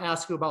teaching, I want to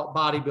ask you about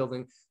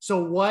bodybuilding.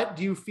 So what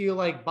do you feel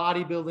like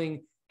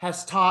bodybuilding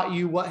has taught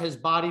you? What has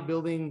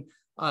bodybuilding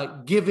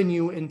given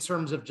you in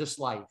terms of just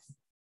life?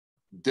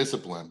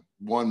 Discipline,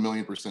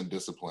 1,000,000%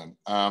 discipline.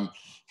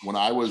 When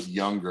I was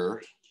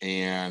younger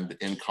and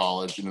in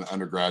college and an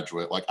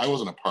undergraduate, like, I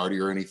wasn't a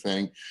partier or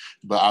anything,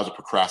 but I was a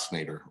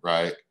procrastinator,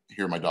 right?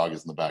 Here, my dog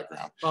is in the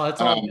background. Oh, that's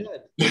all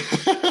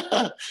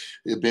good.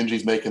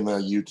 Benji's making the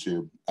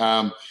YouTube.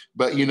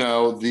 But you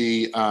know,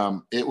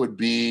 it would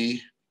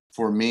be,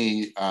 for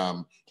me,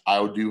 I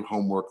would do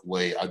homework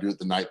late. I'd do it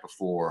the night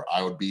before.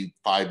 I would be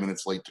 5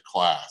 minutes late to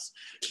class.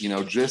 You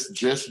know, just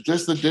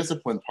the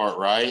discipline part,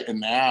 right? And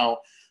now,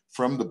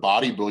 from the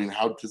bodybuilding,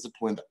 how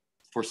disciplined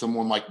for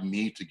someone like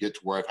me to get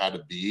to where I've had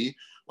to be,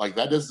 like,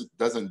 that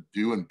doesn't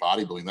do in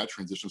bodybuilding. That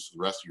transitions to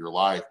the rest of your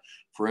life.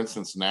 For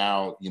instance,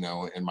 now, you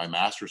know, in my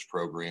master's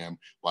program,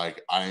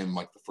 like, I am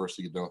like the first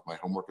to get done with my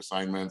homework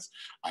assignments.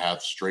 I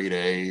have straight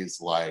A's,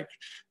 like,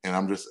 and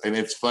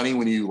it's funny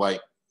when you like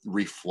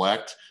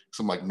reflect, because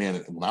I'm like, man,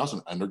 when I was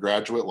an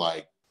undergraduate,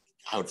 like,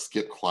 I would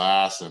skip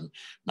class and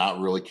not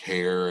really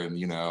care. And,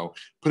 you know,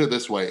 put it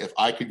this way, if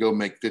I could go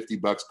make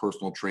 $50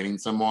 personal training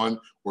someone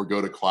or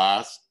go to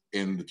class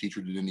and the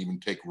teacher didn't even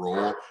take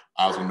roll,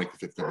 I was going to make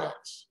the $50.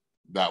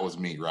 That was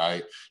me,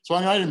 right? So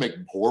I didn't make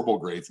horrible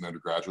grades in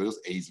undergraduate. It was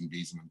A's and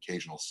B's and an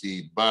occasional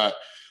C, but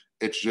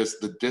it's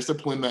just the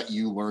discipline that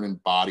you learn in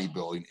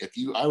bodybuilding.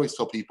 I always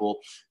tell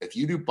people, if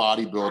you do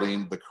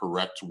bodybuilding the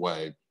correct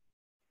way,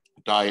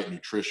 diet,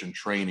 nutrition,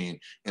 training,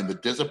 and the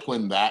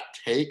discipline that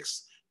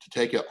takes to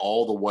take it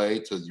all the way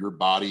to your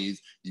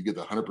bodies, you get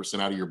the 100%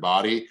 out of your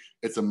body.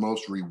 It's the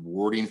most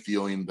rewarding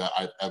feeling that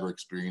I've ever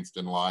experienced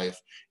in life.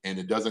 And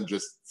it doesn't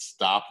just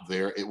stop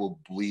there. It will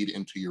bleed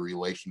into your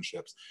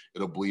relationships.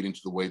 It'll bleed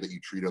into the way that you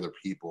treat other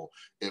people.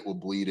 It will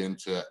bleed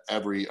into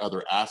every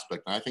other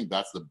aspect. And I think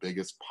that's the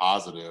biggest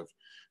positive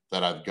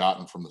that I've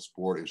gotten from the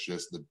sport, is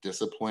just the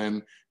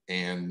discipline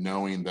and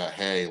knowing that,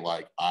 hey,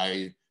 like,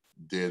 I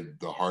did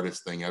the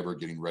hardest thing ever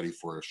getting ready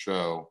for a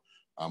show.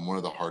 One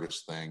of the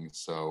hardest things.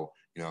 So,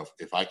 you know,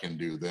 if I can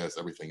do this,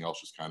 everything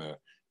else just kind of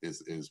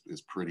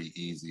is pretty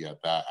easy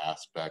at that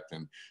aspect.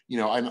 And, you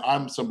know,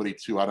 I'm somebody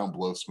too, I don't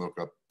blow smoke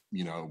up,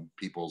 you know,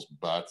 people's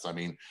butts. I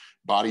mean,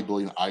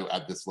 bodybuilding,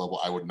 at this level,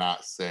 I would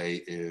not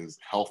say is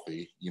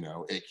healthy. You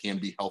know, it can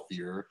be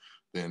healthier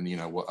than, you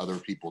know, what other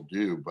people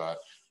do. But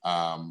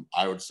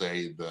I would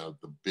say the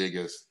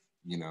biggest,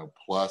 you know,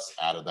 plus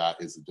out of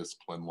that is the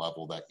discipline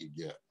level that you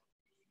get.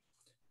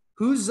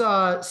 Who's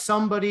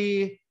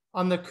somebody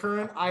on the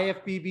current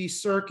IFBB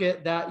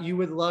circuit that you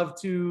would love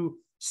to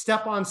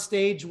step on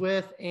stage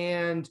with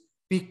and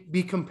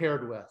be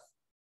compared with?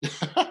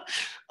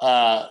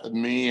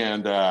 Me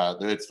and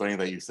it's funny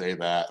that you say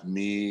that.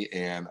 Me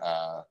and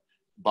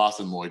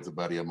Boston Lloyd's a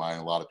buddy of mine,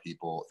 a lot of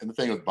people. And the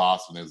thing with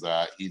Boston is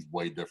that he's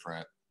way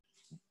different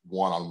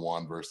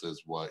one-on-one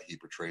versus what he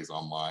portrays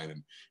online.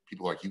 And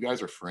people are like, you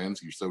guys are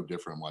friends, you're so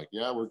different. I'm like,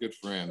 yeah, we're good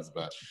friends.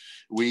 But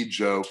we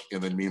joke,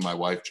 and then me and my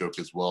wife joke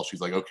as well.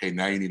 She's like, okay,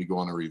 now you need to go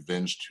on a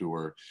revenge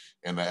tour,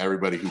 and that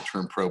everybody who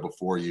turned pro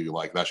before you,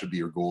 like, that should be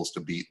your goal, is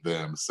to beat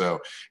them. So,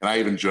 and I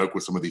even joke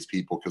with some of these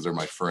people because they're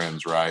my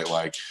friends, right?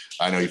 Like,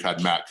 I know you've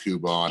had Matt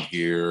Kuba on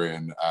here,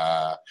 and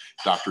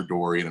Dr.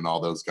 Dorian and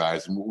all those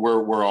guys, and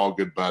we're all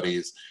good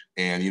buddies.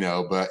 And, you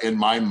know, but in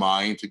my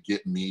mind, to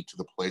get me to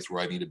the place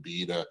where I need to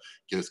be to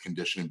get this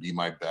condition and be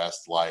my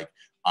best, like,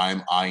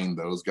 I'm eyeing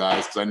those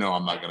guys, because I know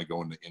I'm not going to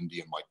go into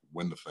Indy and like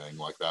win the thing.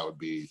 Like, that would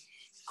be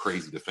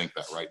crazy to think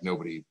that, right?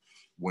 Nobody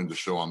wins the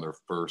show on their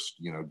first,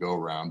 you know, go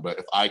around. But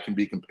if I can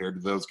be compared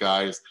to those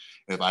guys,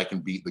 and if I can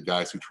beat the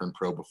guys who turned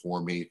pro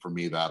before me, for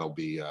me, that'll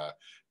be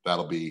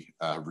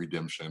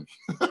redemption.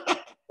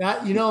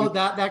 That, you know,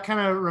 that kind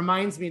of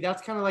reminds me,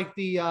 that's kind of like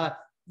the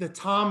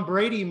Tom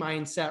Brady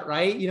mindset,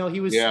 right? You know, he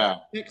was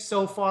picked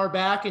so far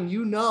back, and,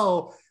 you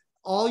know,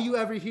 all you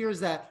ever hear is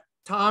that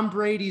Tom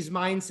Brady's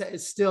mindset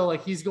is still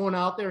like, he's going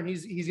out there and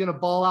he's going to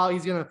ball out.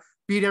 He's going to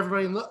beat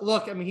everybody. And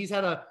look, I mean, he's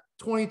had a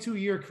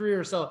 22-year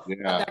career. So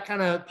that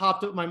kind of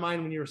popped up in my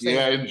mind when you were saying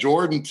that. And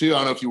Jordan too. I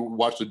don't know if you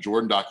watched the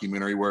Jordan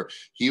documentary, where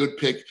he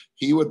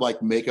would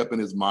like make up in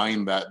his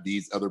mind that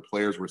these other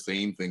players were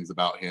saying things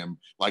about him,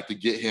 like to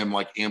get him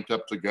like amped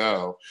up to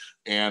go.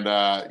 And,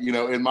 you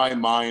know, in my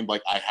mind,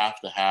 like, I have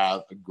to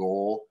have a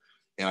goal.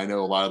 And I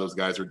know a lot of those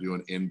guys are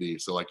doing Indy.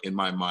 So like, in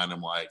my mind,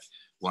 I'm like,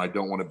 when I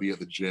don't want to be at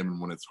the gym and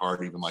when it's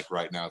hard, even like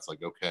right now, it's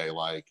like, okay,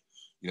 like,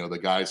 you know, the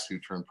guys who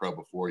turned pro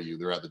before you,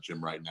 they're at the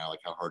gym right now. Like,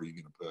 how hard are you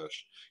going to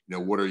push? You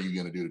know, what are you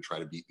going to do to try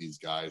to beat these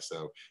guys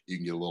so you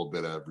can get a little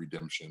bit of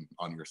redemption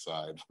on your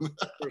side?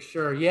 For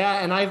sure.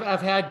 Yeah. And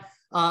I've had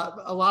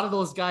a lot of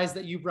those guys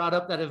that you brought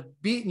up that have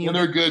beaten you. And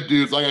they're good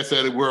dudes. Like I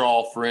said, we're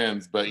all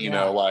friends, but, you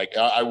know, like,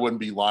 I wouldn't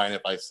be lying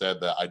if I said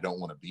that I don't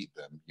want to beat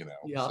them, you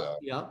know?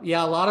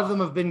 Yeah. A lot of them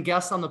have been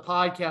guests on the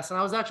podcast. And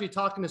I was actually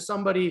talking to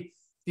somebody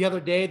the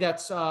other day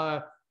that's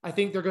I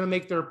think they're going to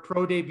make their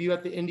pro debut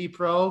at the Indy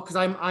Pro, because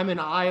I'm in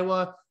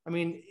Iowa. I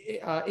mean,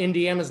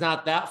 Indiana's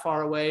not that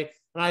far away.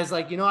 And I was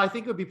like, you know, I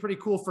think it would be pretty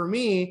cool for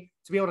me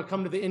to be able to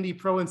come to the Indy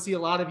Pro and see a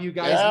lot of you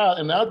guys. Yeah,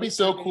 and that would be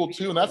so cool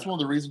too. And that's one of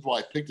the reasons why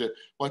I picked it.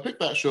 Well, I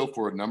picked that show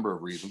for a number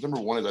of reasons. Number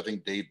one is I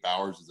think Dave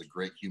Bowers is a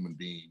great human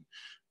being.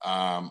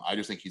 I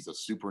just think he's a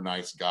super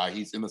nice guy.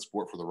 He's in the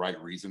sport for the right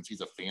reasons.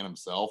 He's a fan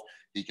himself.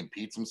 He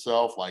competes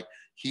himself. Like,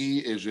 he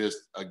is just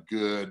a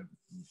good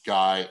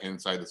guy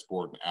inside the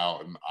sport and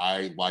out. And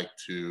I like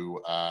to,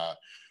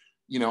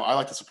 you know, I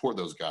like to support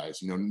those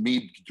guys. You know,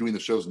 me doing the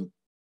shows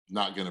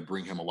not going to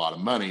bring him a lot of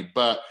money,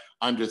 but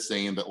I'm just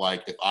saying that,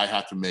 like, if I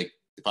have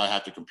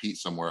to compete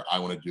somewhere, I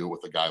want to do it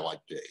with a guy like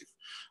Dave.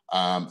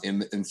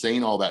 And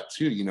saying all that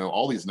too, you know,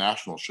 all these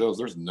national shows,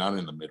 there's none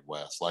in the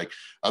Midwest. Like,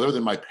 other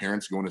than my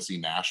parents going to see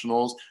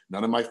nationals,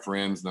 none of my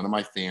friends, none of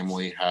my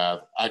family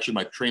have. Actually,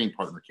 my training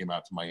partner came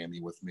out to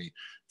Miami with me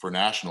for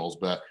nationals,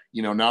 but,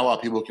 you know, not a lot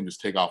of people can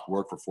just take off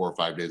work for 4 or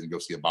 5 days and go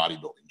see a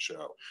bodybuilding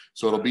show.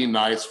 So it'll be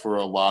nice for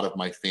a lot of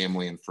my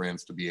family and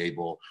friends to be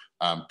able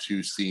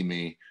to see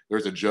me.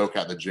 There's a joke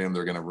at the gym.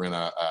 They're going to rent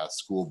a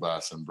school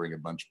bus and bring a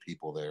bunch of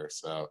people there.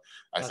 So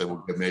I said,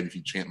 well, maybe if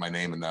you chant my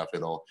name enough,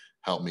 it'll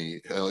help me.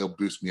 It'll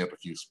boost me up a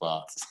few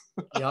spots.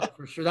 Yeah,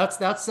 for sure.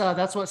 That's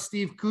what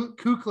Steve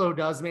Kuklo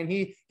does, man.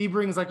 He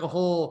brings like a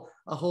whole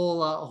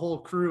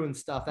crew and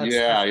stuff. I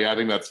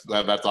think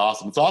that's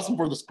awesome. It's awesome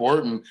for the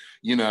sport, and,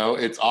 you know,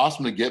 it's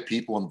awesome to get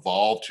people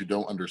involved who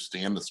don't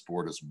understand the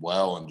sport as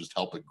well and just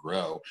help it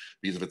grow.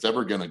 Because if it's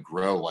ever going to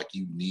grow, like,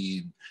 you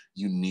need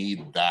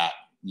that,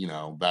 you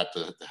know, that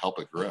to help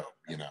it grow,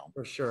 you know.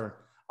 For sure.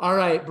 All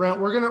right, Brent,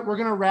 we're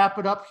gonna wrap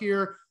it up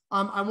here.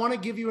 I want to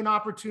give you an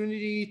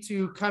opportunity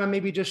to kind of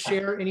maybe just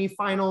share any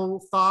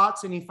final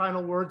thoughts, any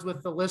final words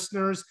with the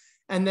listeners.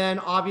 And then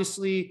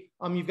obviously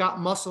you've got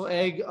Muscle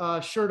Egg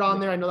shirt on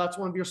there. I know that's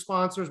one of your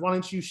sponsors. Why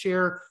don't you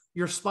share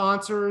your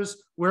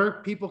sponsors,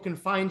 where people can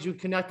find you,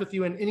 connect with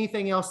you, and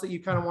anything else that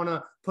you kind of want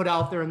to put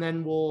out there, and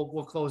then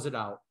we'll close it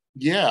out.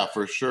 Yeah,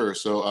 for sure.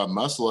 So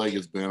Muscle Egg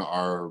has been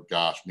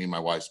me and my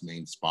wife's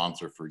main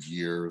sponsor for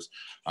years.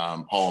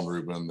 Paul and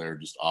Ruben, they're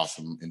just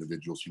awesome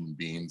individuals, human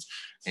beings.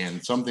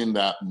 And something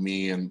that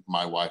me and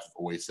my wife have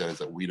always said is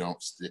that we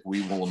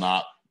will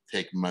not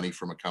take money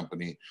from a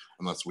company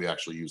unless we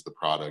actually use the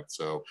product.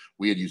 So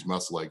we had used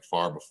Muscle Egg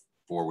far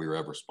before we were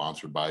ever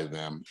sponsored by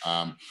them.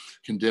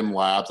 Condemn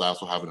Labs, I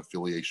also have an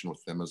affiliation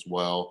with them as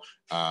well.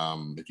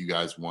 If you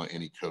guys want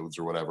any codes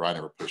or whatever, I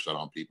never push that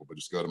on people, but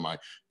just go to my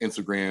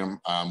Instagram,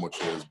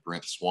 which is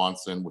Brent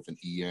Swansen with an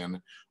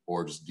EN,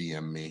 or just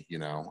DM me.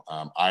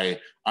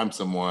 I'm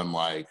someone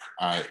like,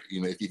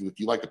 if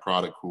you like the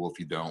product, cool. If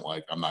you don't,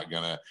 like, I'm not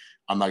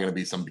gonna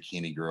be some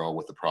bikini girl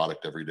with the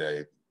product every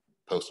day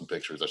posting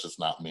pictures. That's just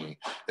not me,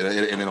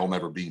 and it'll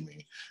never be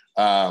me.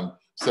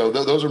 So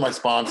those are my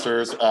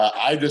sponsors.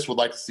 I just would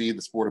like to see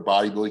the sport of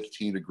bodybuilding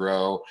continue to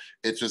grow.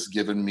 It's just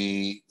given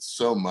me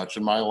so much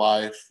in my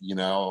life.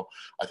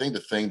 I think the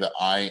thing that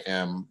I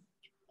don't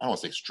want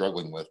to say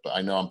struggling with, but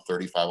I know I'm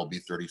 35, I'll be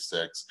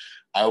 36.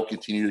 I will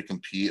continue to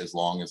compete as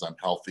long as I'm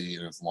healthy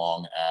and as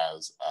long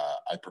as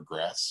I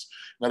progress.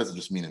 That doesn't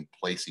just mean in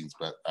placings,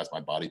 but as my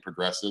body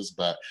progresses.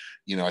 But,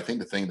 I think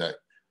the thing that,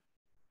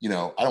 I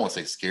don't want to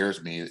say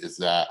scares me, is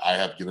that I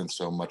have given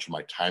so much of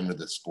my time to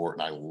this sport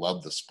and I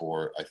love the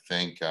sport. I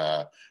think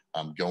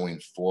going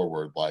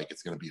forward, like,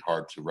 it's going to be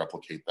hard to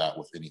replicate that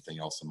with anything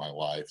else in my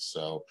life.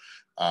 So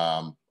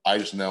I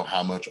just know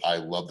how much I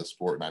love the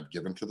sport and I've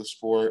given to the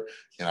sport.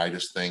 And I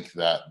just think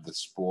that the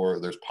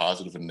sport, there's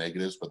positive and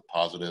negatives, but the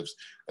positives,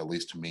 at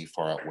least to me,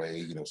 far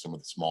outweigh, some of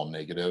the small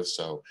negatives.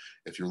 So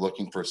if you're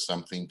looking for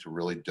something to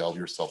really delve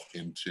yourself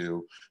into,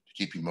 to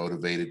keep you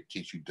motivated,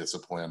 teach you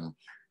discipline,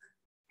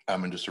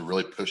 and just to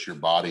really push your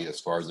body as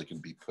far as it can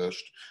be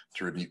pushed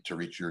to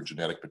reach your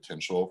genetic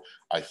potential,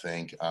 I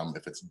think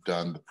if it's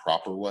done the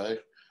proper way,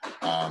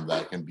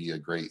 that can be a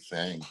great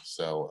thing.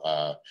 So,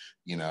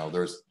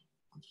 there's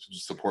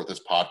support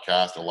this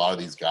podcast. A lot of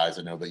these guys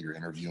I know that you're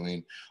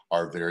interviewing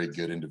are very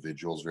good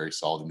individuals, very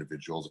solid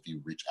individuals. If you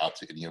reach out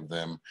to any of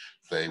them,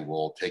 they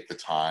will take the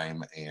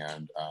time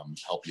and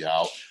help you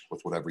out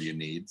with whatever you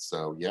need.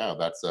 So yeah,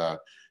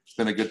 it's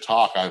been a good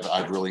talk.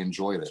 I've really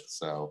enjoyed it.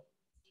 So.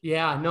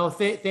 Yeah, no,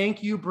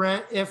 thank you,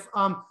 Brent. If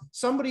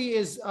somebody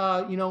is,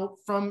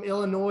 from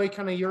Illinois,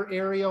 kind of your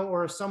area,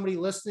 or if somebody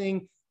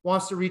listening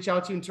wants to reach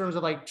out to you in terms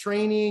of like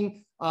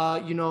training,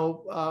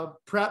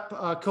 prep,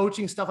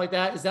 coaching, stuff like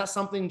that, is that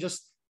something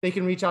just they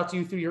can reach out to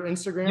you through your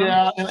Instagram?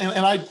 Yeah,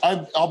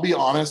 and I'll be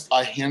honest,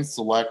 I hand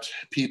select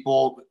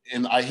people,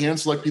 and I hand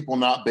select people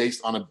not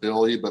based on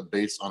ability, but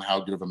based on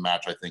how good of a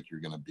match I think you're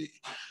going to be.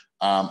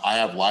 I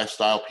have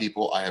lifestyle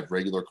people, I have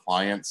regular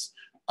clients.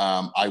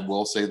 I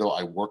will say, though,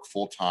 I work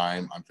full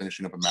time. I'm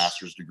finishing up a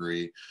master's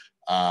degree.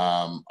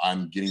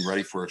 I'm getting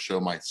ready for a show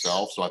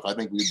myself. So if I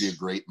think we'd be a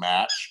great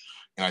match,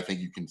 and I think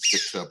you can stick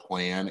to a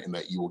plan and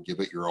that you will give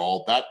it your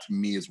all, that to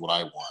me is what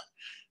I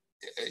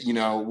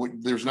want.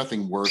 There's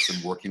nothing worse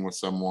than working with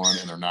someone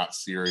and they're not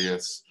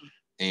serious.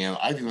 And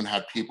I've even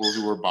had people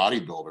who are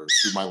bodybuilders,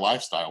 who my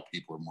lifestyle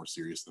people are more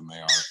serious than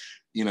they are.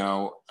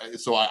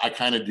 So I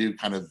kind of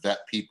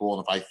vet people.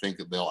 And if I think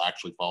that they'll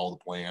actually follow the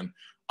plan,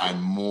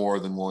 I'm more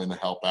than willing to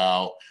help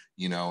out,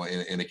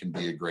 and it can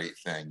be a great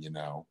thing,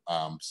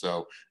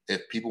 So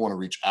if people want to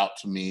reach out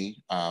to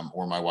me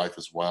or my wife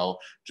as well,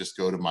 just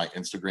go to my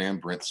Instagram,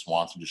 Brent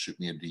Swansen, just shoot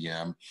me a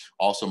DM.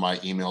 Also, my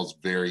email is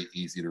very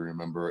easy to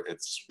remember.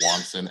 It's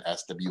Swansen,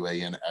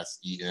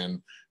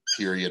 SWANSEN,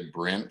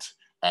 Brent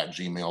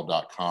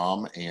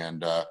 @gmail.com.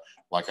 And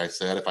like I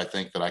said, if I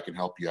think that I can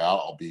help you out,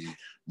 I'll be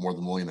more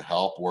than willing to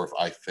help. Or if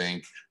I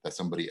think that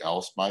somebody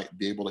else might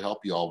be able to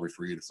help you, I'll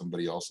refer you to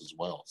somebody else as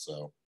well.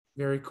 So.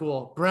 Very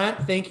cool.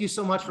 Brent, thank you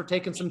so much for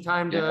taking some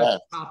time to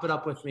top it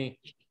up with me.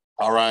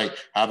 All right.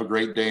 Have a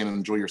great day and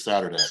enjoy your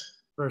Saturday.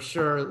 For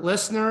sure.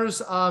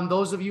 Listeners,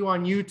 those of you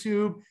on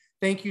YouTube,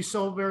 thank you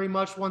so very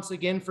much once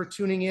again for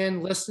tuning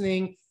in,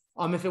 listening.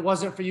 If it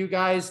wasn't for you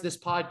guys, this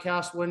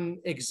podcast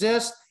wouldn't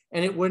exist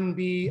and it wouldn't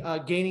be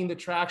gaining the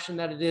traction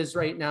that it is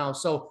right now.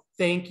 So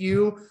thank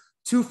you.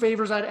 2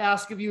 favors I'd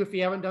ask of you, if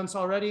you haven't done so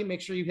already,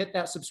 make sure you hit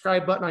that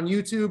subscribe button on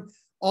YouTube.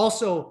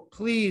 Also,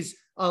 please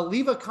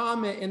leave a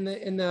comment in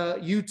the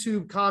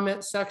YouTube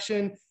comment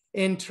section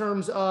in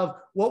terms of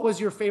what was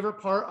your favorite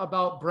part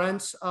about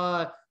Brent's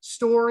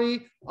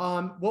story.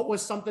 What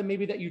was something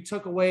maybe that you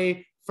took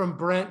away from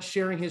Brent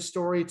sharing his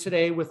story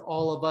today with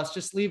all of us?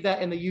 Just leave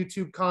that in the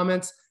YouTube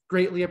comments.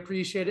 Greatly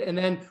appreciate it. And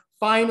then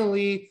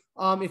finally,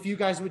 if you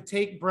guys would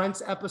take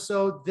Brent's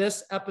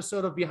this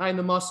episode of Behind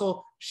the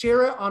Muscle,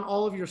 share it on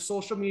all of your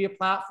social media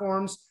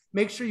platforms.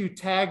 Make sure you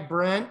tag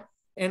Brent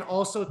and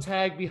also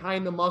tag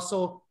Behind the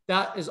Muscle.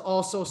 That is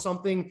also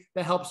something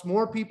that helps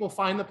more people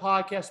find the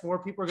podcast. More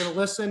people are going to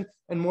listen,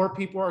 and more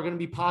people are going to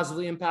be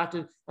positively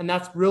impacted. And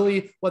that's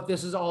really what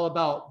this is all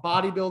about.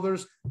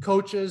 Bodybuilders,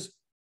 coaches,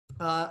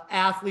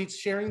 athletes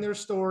sharing their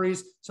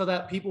stories so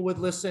that people would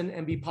listen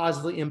and be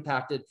positively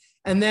impacted.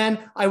 And then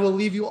I will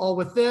leave you all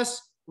with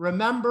this.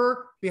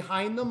 Remember,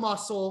 behind the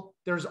muscle,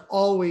 there's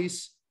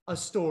always a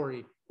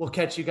story. We'll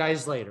catch you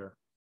guys later.